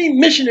 How many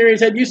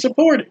missionaries have you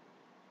supported?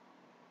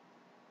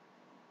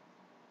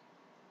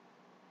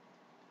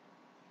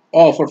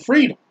 All for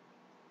freedom.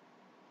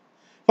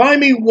 Find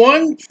me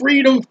one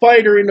freedom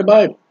fighter in the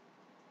Bible.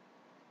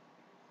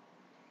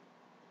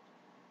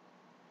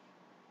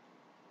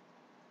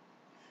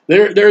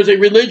 There's a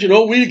religion,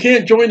 oh, we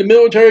can't join the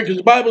military because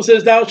the Bible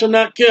says thou shalt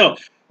not kill.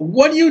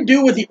 What do you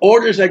do with the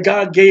orders that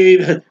God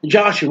gave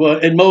Joshua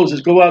and Moses?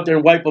 Go out there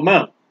and wipe them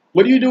out.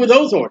 What do you do with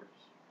those orders?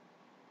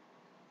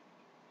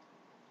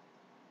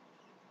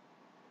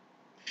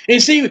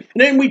 And see,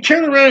 then we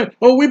turn around,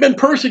 oh, we've been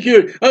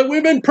persecuted.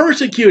 We've been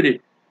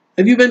persecuted.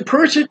 Have you been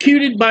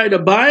persecuted by the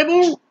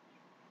Bible?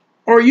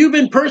 Or you've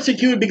been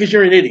persecuted because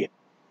you're an idiot?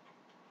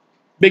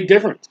 Big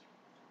difference.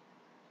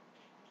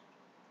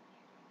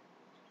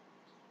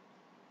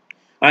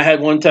 I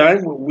had one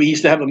time, we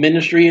used to have a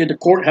ministry at the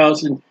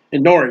courthouse in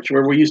Norwich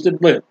where we used to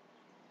live.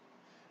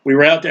 We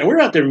were out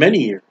there many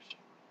years.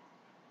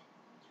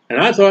 And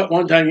I thought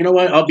one time, you know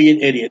what, I'll be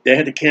an idiot. They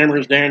had the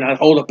cameras there and I'd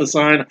hold up a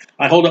sign.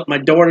 I'd hold up my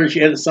daughter, she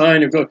had a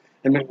sign.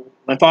 And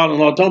my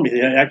father-in-law told me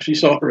they actually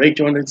saw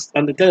Rachel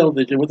on the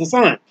television with a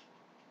sign.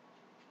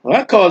 Well,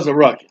 that caused a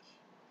ruckus.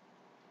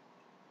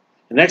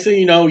 The next thing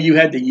you know, you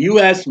had the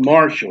U.S.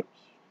 Marshals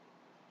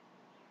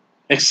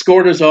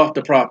escort us off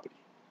the property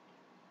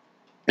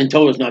and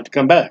told us not to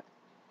come back.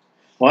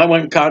 Well, I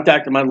went and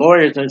contacted my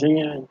lawyers. And I said,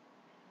 yeah.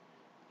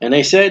 And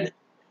they said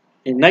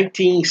in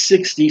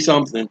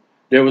 1960-something,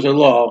 there was a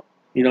law.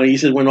 You know, he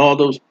said when all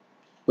those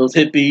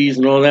hippies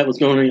and all that was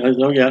going on, I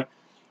said, oh, yeah.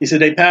 He said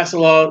they passed a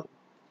law,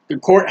 the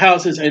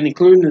courthouses and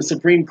including the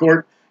Supreme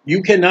Court,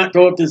 you cannot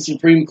go up to the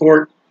Supreme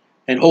Court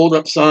and hold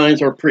up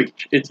signs or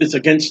preach. It's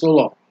against the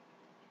law.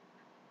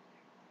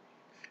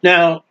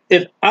 Now,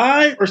 if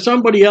I or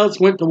somebody else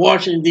went to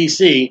Washington,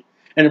 D.C.,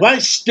 and if I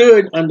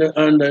stood on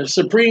the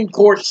Supreme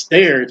Court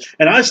stairs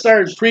and I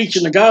started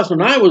preaching the gospel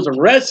and I was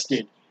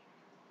arrested,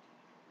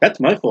 that's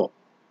my fault.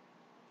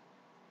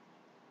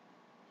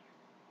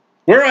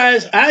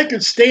 Whereas I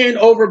could stand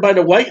over by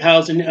the White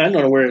House, and I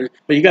don't know where,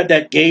 but you got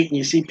that gate and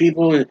you see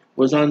people, and it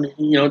was on,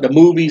 you know, the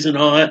movies and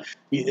all that.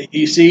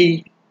 You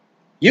see,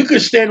 you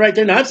could stand right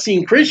there, and I've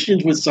seen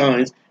Christians with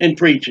signs and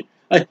preaching.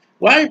 Like,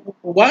 why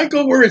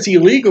go where it's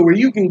illegal, where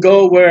you can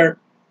go where,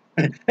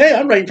 hey,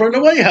 I'm right in front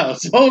of the White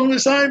House, holding the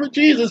sign with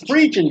Jesus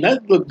preaching.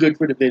 That looked good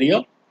for the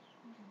video.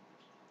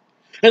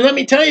 And let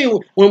me tell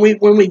you, when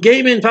we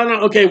gave in, found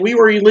out, okay, we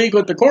were illegal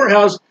at the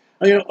courthouse.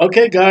 You know,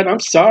 okay, God, I'm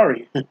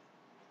sorry,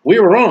 we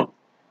were wrong.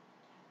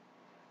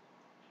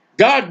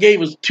 God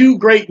gave us 2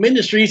 great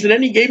ministries, and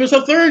then He gave us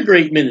a 3rd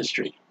great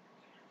ministry.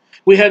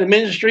 We had a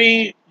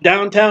ministry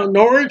downtown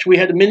Norwich, we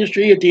had a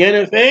ministry at the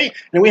NFA,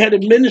 and we had a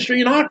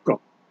ministry in Occam.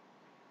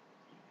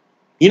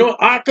 You know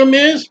what Occam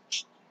is?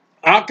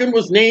 Occam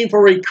was named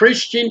for a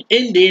Christian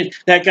Indian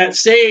that got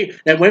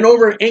saved, that went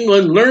over to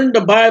England, learned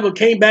the Bible,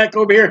 came back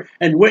over here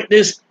and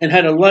witnessed and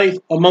had a life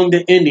among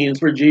the Indians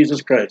for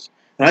Jesus Christ.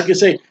 And I can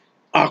say,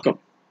 Occam.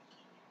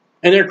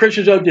 And there are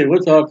Christians out there.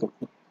 What's Occam?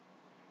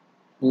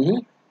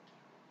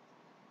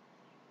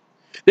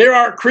 There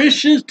are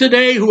Christians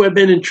today who have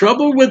been in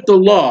trouble with the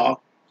law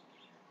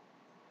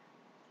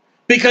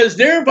because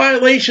their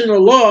violation of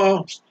the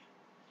law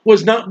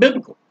was not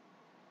biblical.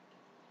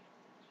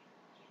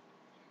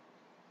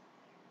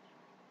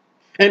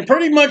 And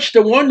pretty much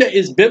the one that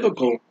is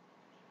biblical,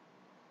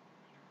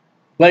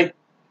 like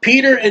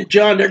Peter and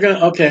John, they're going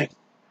to, okay,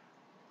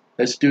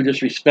 let's do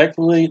this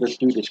respectfully. Let's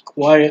do this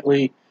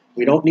quietly.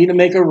 We don't need to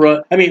make a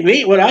run. I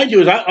mean, what I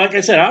do is, like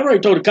I said, I already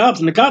told the cops,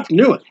 and the cops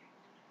knew it.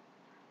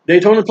 They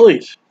told the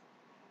police.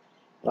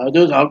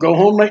 I'll go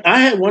home. I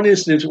had one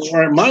instance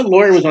where my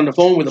lawyer was on the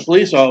phone with a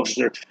police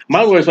officer.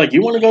 My lawyer's like,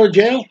 you want to go to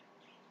jail?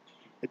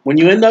 When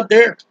you end up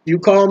there, you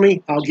call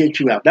me, I'll get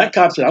you out. That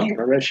cop said, I'm going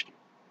to arrest you.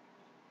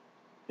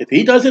 If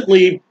he doesn't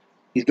leave,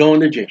 he's going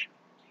to jail.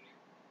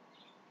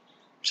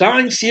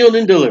 Signed, sealed,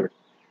 and delivered.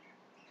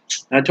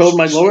 I told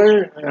my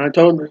lawyer, and I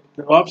told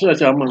the officer, I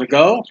said, I'm going to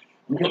go.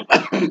 I'm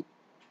going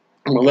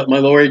to let my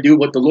lawyer do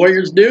what the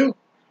lawyers do.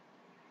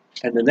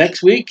 And the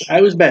next week,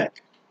 I was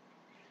back.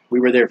 We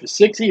were there for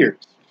 6 years.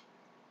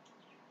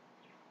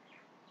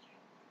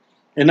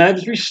 And I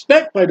have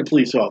respect by the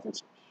police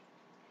officers.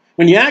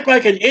 When you act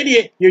like an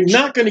idiot, you're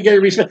not going to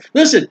get respect.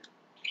 Listen,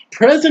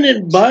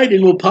 President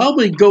Biden will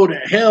probably go to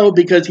hell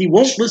because he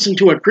won't listen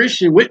to a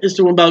Christian witness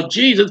to him about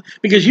Jesus,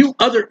 because you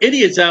other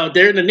idiots out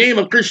there in the name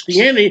of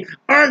Christianity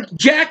are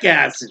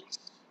jackasses.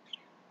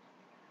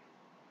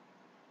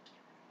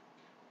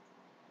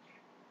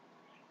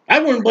 I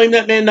wouldn't blame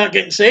that man not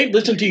getting saved.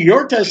 Listen to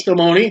your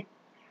testimony.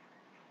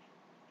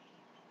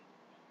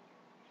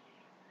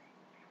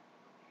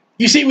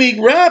 You see, we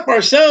wrap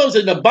ourselves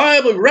in the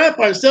Bible, we wrap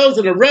ourselves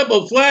in a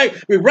rebel flag,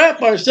 we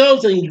wrap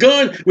ourselves in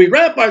gun, we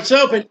wrap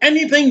ourselves in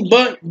anything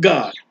but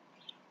God.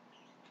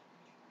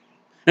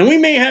 And we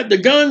may have the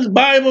guns,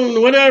 Bible,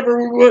 and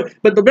whatever,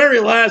 but the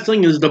very last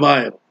thing is the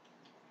Bible.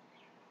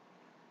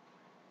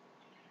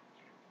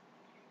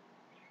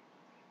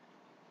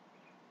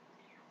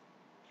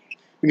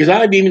 Because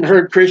I've even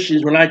heard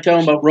Christians, when I tell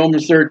them about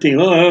Romans 13,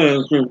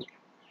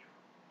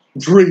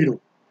 freedom.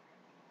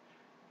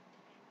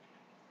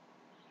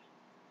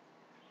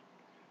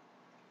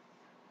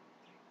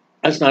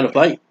 That's not a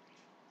fight.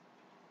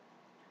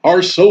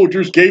 Our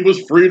soldiers gave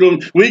us freedom.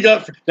 We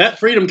got that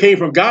freedom came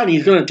from God, and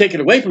he's going to take it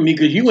away from you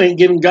because you ain't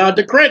giving God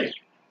the credit.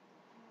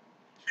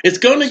 It's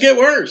going to get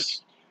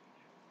worse.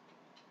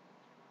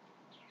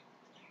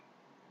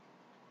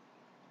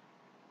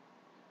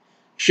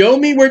 Show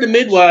me where the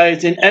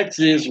midwives in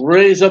Exodus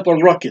raise up a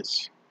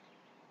ruckus.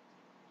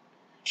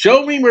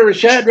 Show me where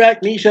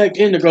Shadrach, Meshach,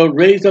 and Abednego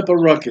raised up a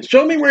ruckus.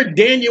 Show me where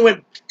Daniel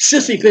went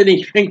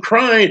sissy-fitting and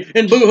crying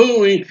and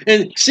boo-hooing,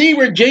 and see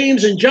where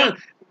James and John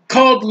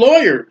called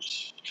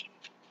lawyers.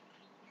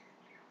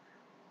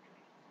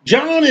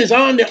 John is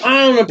on the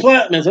island of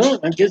Patmos. Oh,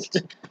 I guess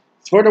it's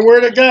for the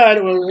word of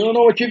God. Well, I don't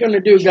know what you're going to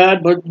do,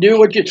 God, but do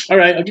what you... All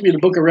right, I'll give you the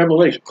book of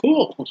Revelation.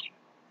 Cool.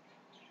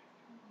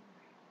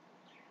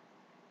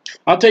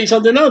 I'll tell you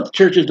something else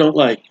churches don't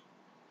like.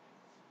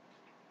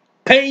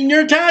 Paying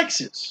your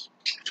taxes.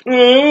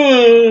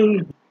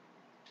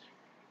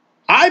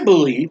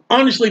 I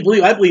honestly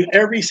believe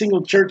every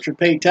single church should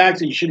pay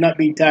taxes. You should not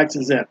be tax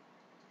exempt.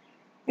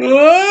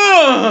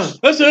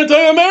 That's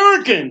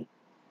anti-American.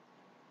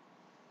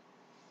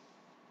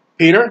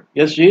 Peter,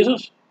 yes,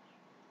 Jesus?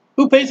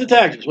 Who pays the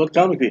taxes? Well,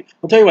 common people.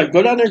 I'll tell you what,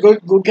 go down there, go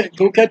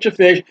catch a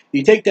fish.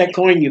 You take that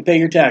coin, you pay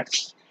your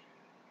taxes.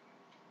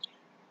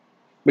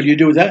 What do you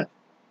do with that?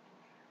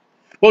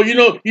 Well,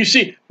 you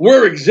see,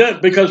 we're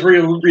exempt because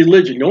we're a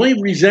religion. The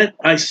only resent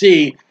I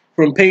see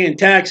from paying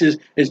taxes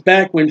is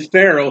back when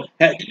Pharaoh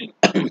had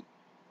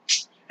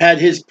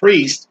his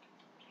priest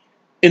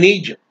in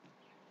Egypt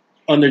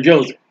under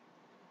Joseph.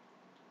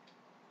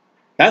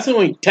 That's the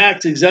only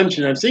tax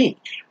exemption I've seen.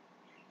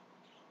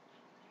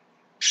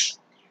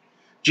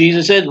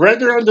 Jesus said,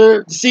 render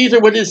unto Caesar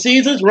what is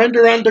Caesar's,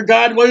 render unto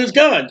God what is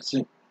God's.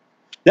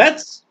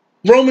 That's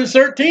Romans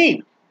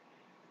 13.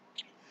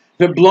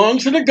 If it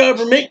belongs to the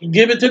government,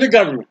 give it to the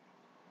government.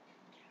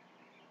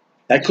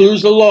 That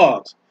includes the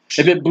laws.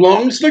 If it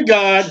belongs to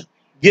God,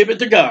 give it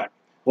to God.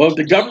 Well, if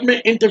the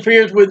government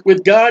interferes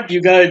with God,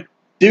 you got to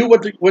do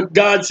what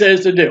God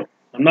says to do.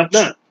 I'm not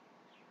done.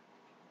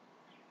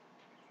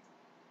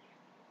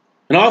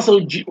 And also,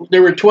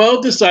 there were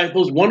 12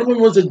 disciples. One of them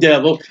was a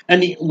devil,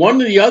 and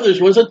one of the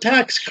others was a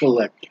tax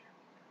collector.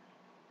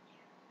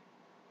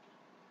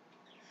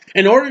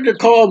 In order to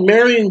call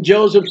Mary and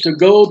Joseph to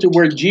go to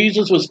where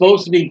Jesus was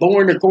supposed to be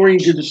born according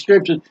to the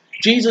scriptures,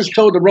 Jesus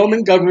told the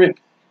Roman government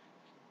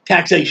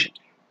taxation.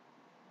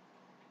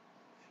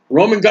 The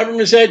Roman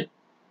government said,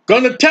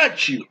 gonna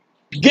tax you.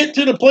 Get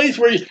to the place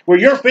where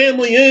your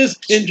family is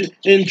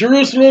in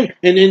Jerusalem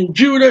and in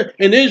Judah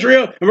and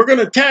Israel, and we're going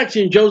to tax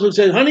you. And Joseph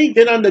said, honey,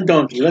 get on the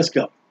donkey. Let's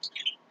go.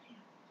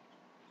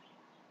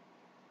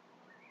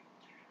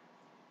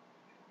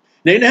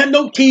 They didn't have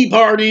no tea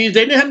parties.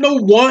 They didn't have no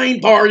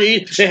wine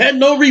parties. They had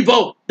no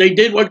revolt. They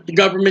did what the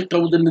government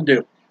told them to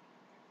do.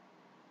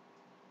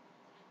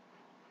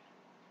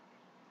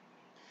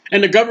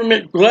 And the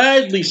government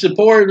gladly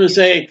supported them to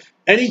say,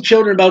 any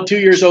children about 2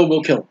 years old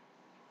will kill them.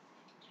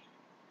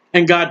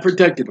 And God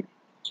protected them.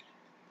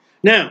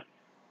 Now,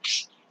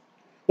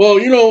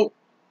 well,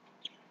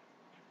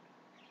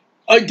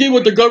 I did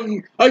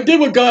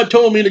what God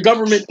told me. The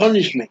government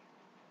punished me.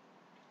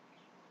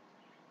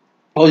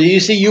 Oh, you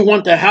see, you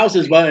want the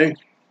houses by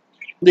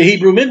the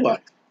Hebrew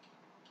midwife.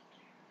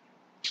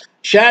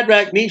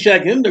 Shadrach,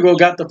 Meshach, and Abednego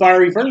got the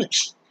fiery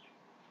furnace.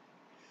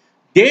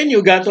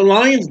 Daniel got the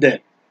lion's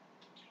den.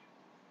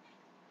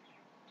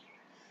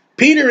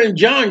 Peter and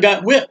John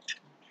got whipped.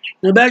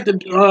 Now back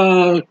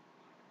to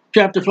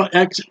chapter 5,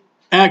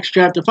 Acts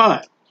chapter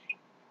 5.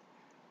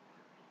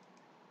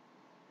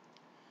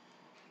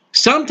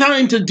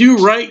 Sometimes to do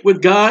right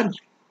with God,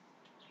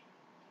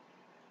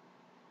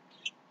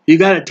 you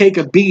got to take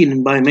a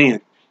beating by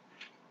man.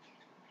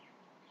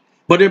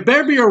 But it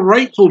better be a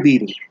rightful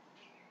beating.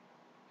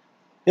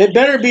 It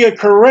better be a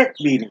correct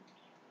beating.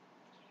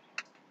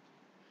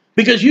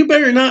 Because you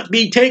better not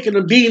be taking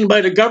a beating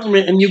by the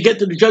government and you get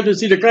to the judgment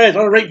seat of Christ,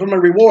 all right, for my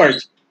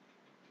rewards.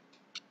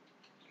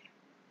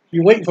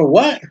 You're waiting for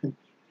what?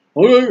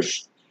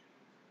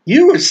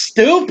 You were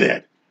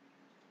stupid.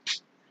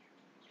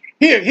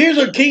 Here's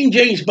a King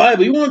James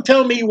Bible. You want to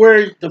tell me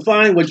where to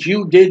find what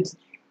you did?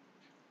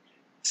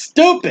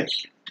 Stupid.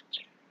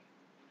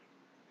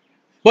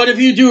 But if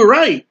you do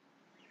right,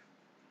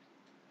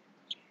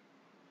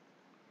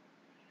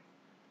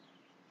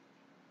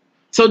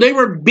 so they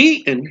were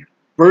beaten,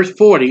 verse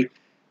 40,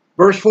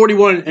 verse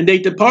 41, and they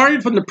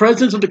departed from the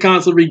presence of the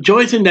council,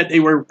 rejoicing that they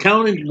were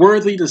counted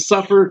worthy to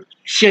suffer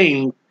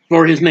shame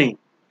for his name.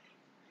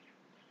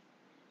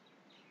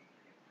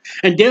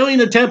 And daily in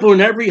the temple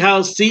in every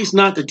house cease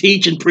not to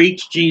teach and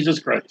preach Jesus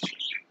Christ.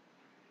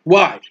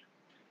 Why?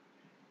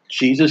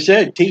 Jesus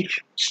said,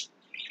 teach.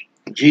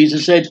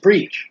 Jesus said,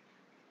 preach.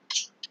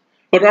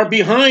 But our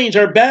behinds,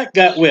 our back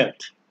got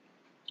whipped.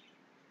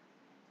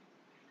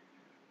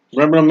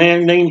 Remember a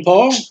man named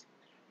Paul?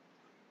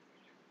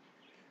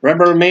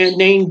 Remember a man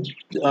named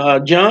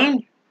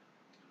John?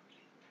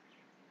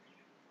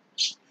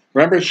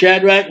 Remember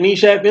Shadrach,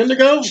 Meshach,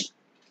 Abednego?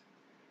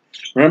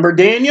 Remember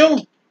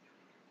Daniel?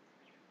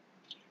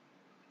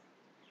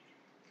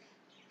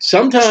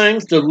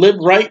 Sometimes to live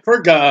right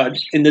for God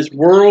in this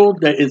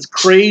world that is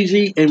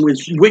crazy and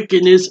with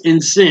wickedness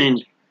and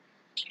sin,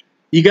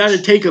 you got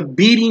to take a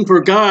beating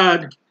for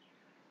God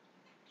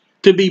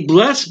to be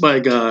blessed by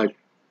God.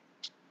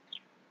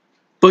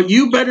 But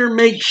you better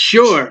make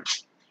sure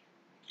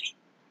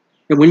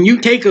that when you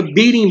take a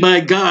beating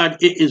by God,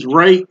 it is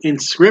right in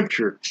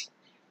Scripture,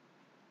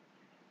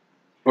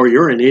 or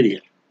you're an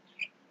idiot.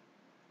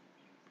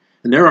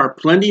 And there are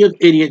plenty of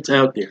idiots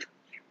out there.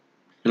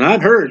 And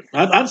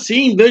I've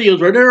seen videos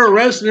where they're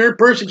arrested, they're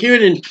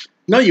persecuted, and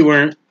no, you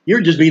weren't.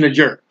 You're just being a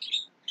jerk.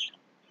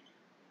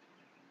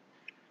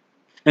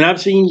 And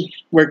I've seen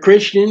where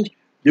Christians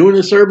doing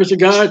the service of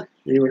God,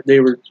 they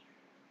were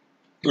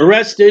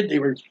arrested, they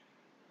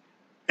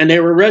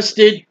were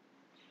arrested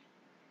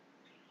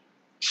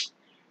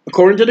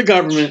according to the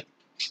government,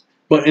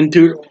 but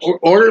into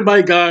order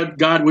by God,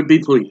 God would be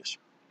pleased.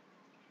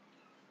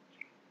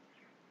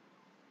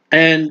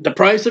 And the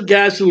price of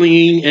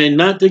gasoline, and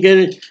not to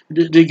get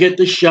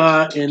the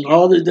shot, and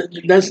all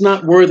that's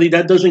not worthy.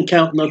 That doesn't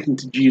count nothing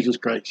to Jesus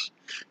Christ.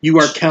 You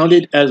are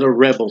counted as a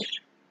rebel.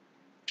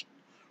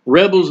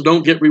 Rebels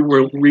don't get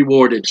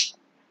rewarded.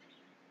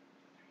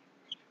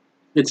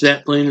 It's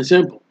that plain and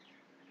simple.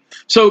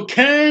 So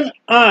can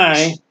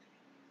I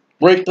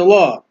break the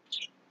law?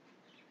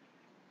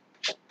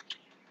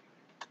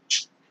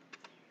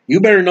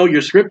 You better know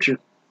your scripture.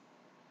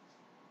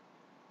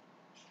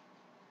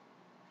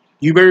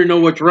 You better know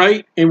what's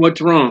right and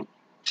what's wrong.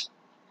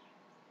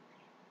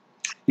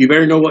 You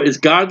better know what is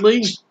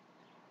godly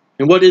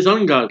and what is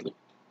ungodly.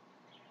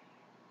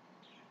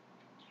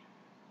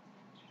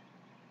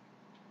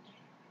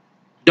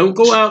 Don't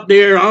go out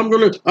there, I'm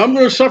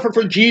gonna suffer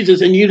for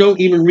Jesus, and you don't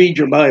even read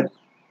your Bible.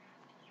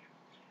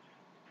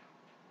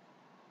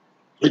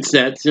 It's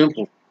that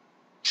simple.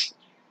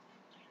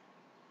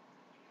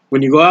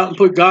 When you go out and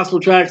put gospel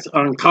tracts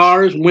on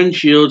cars,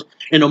 windshields,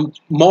 in a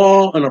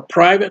mall, on a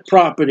private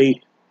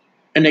property,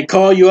 and they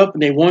call you up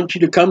and they want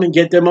you to come and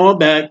get them all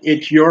back,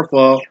 it's your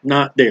fault,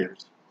 not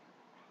theirs.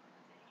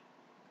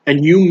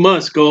 And you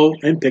must go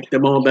and pick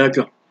them all back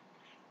up.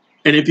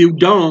 And if you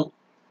don't,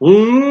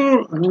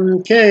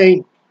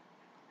 okay,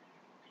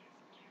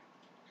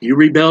 you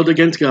rebelled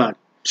against God.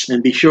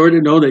 And be sure to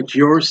know that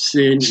your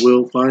sin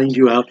will find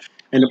you out.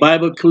 And the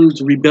Bible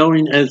includes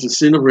rebellion as the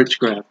sin of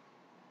witchcraft.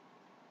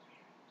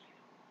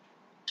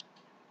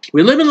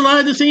 We live in the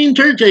Laodicean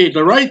church age,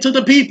 the rights of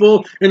the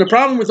people, and the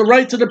problem with the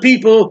rights of the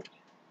people,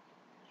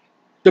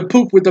 the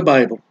poop with the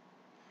Bible.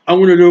 I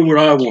want to do what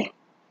I want.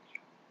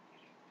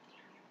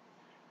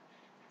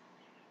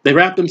 They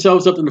wrap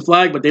themselves up in the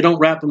flag, but they don't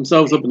wrap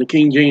themselves up in the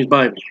King James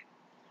Bible.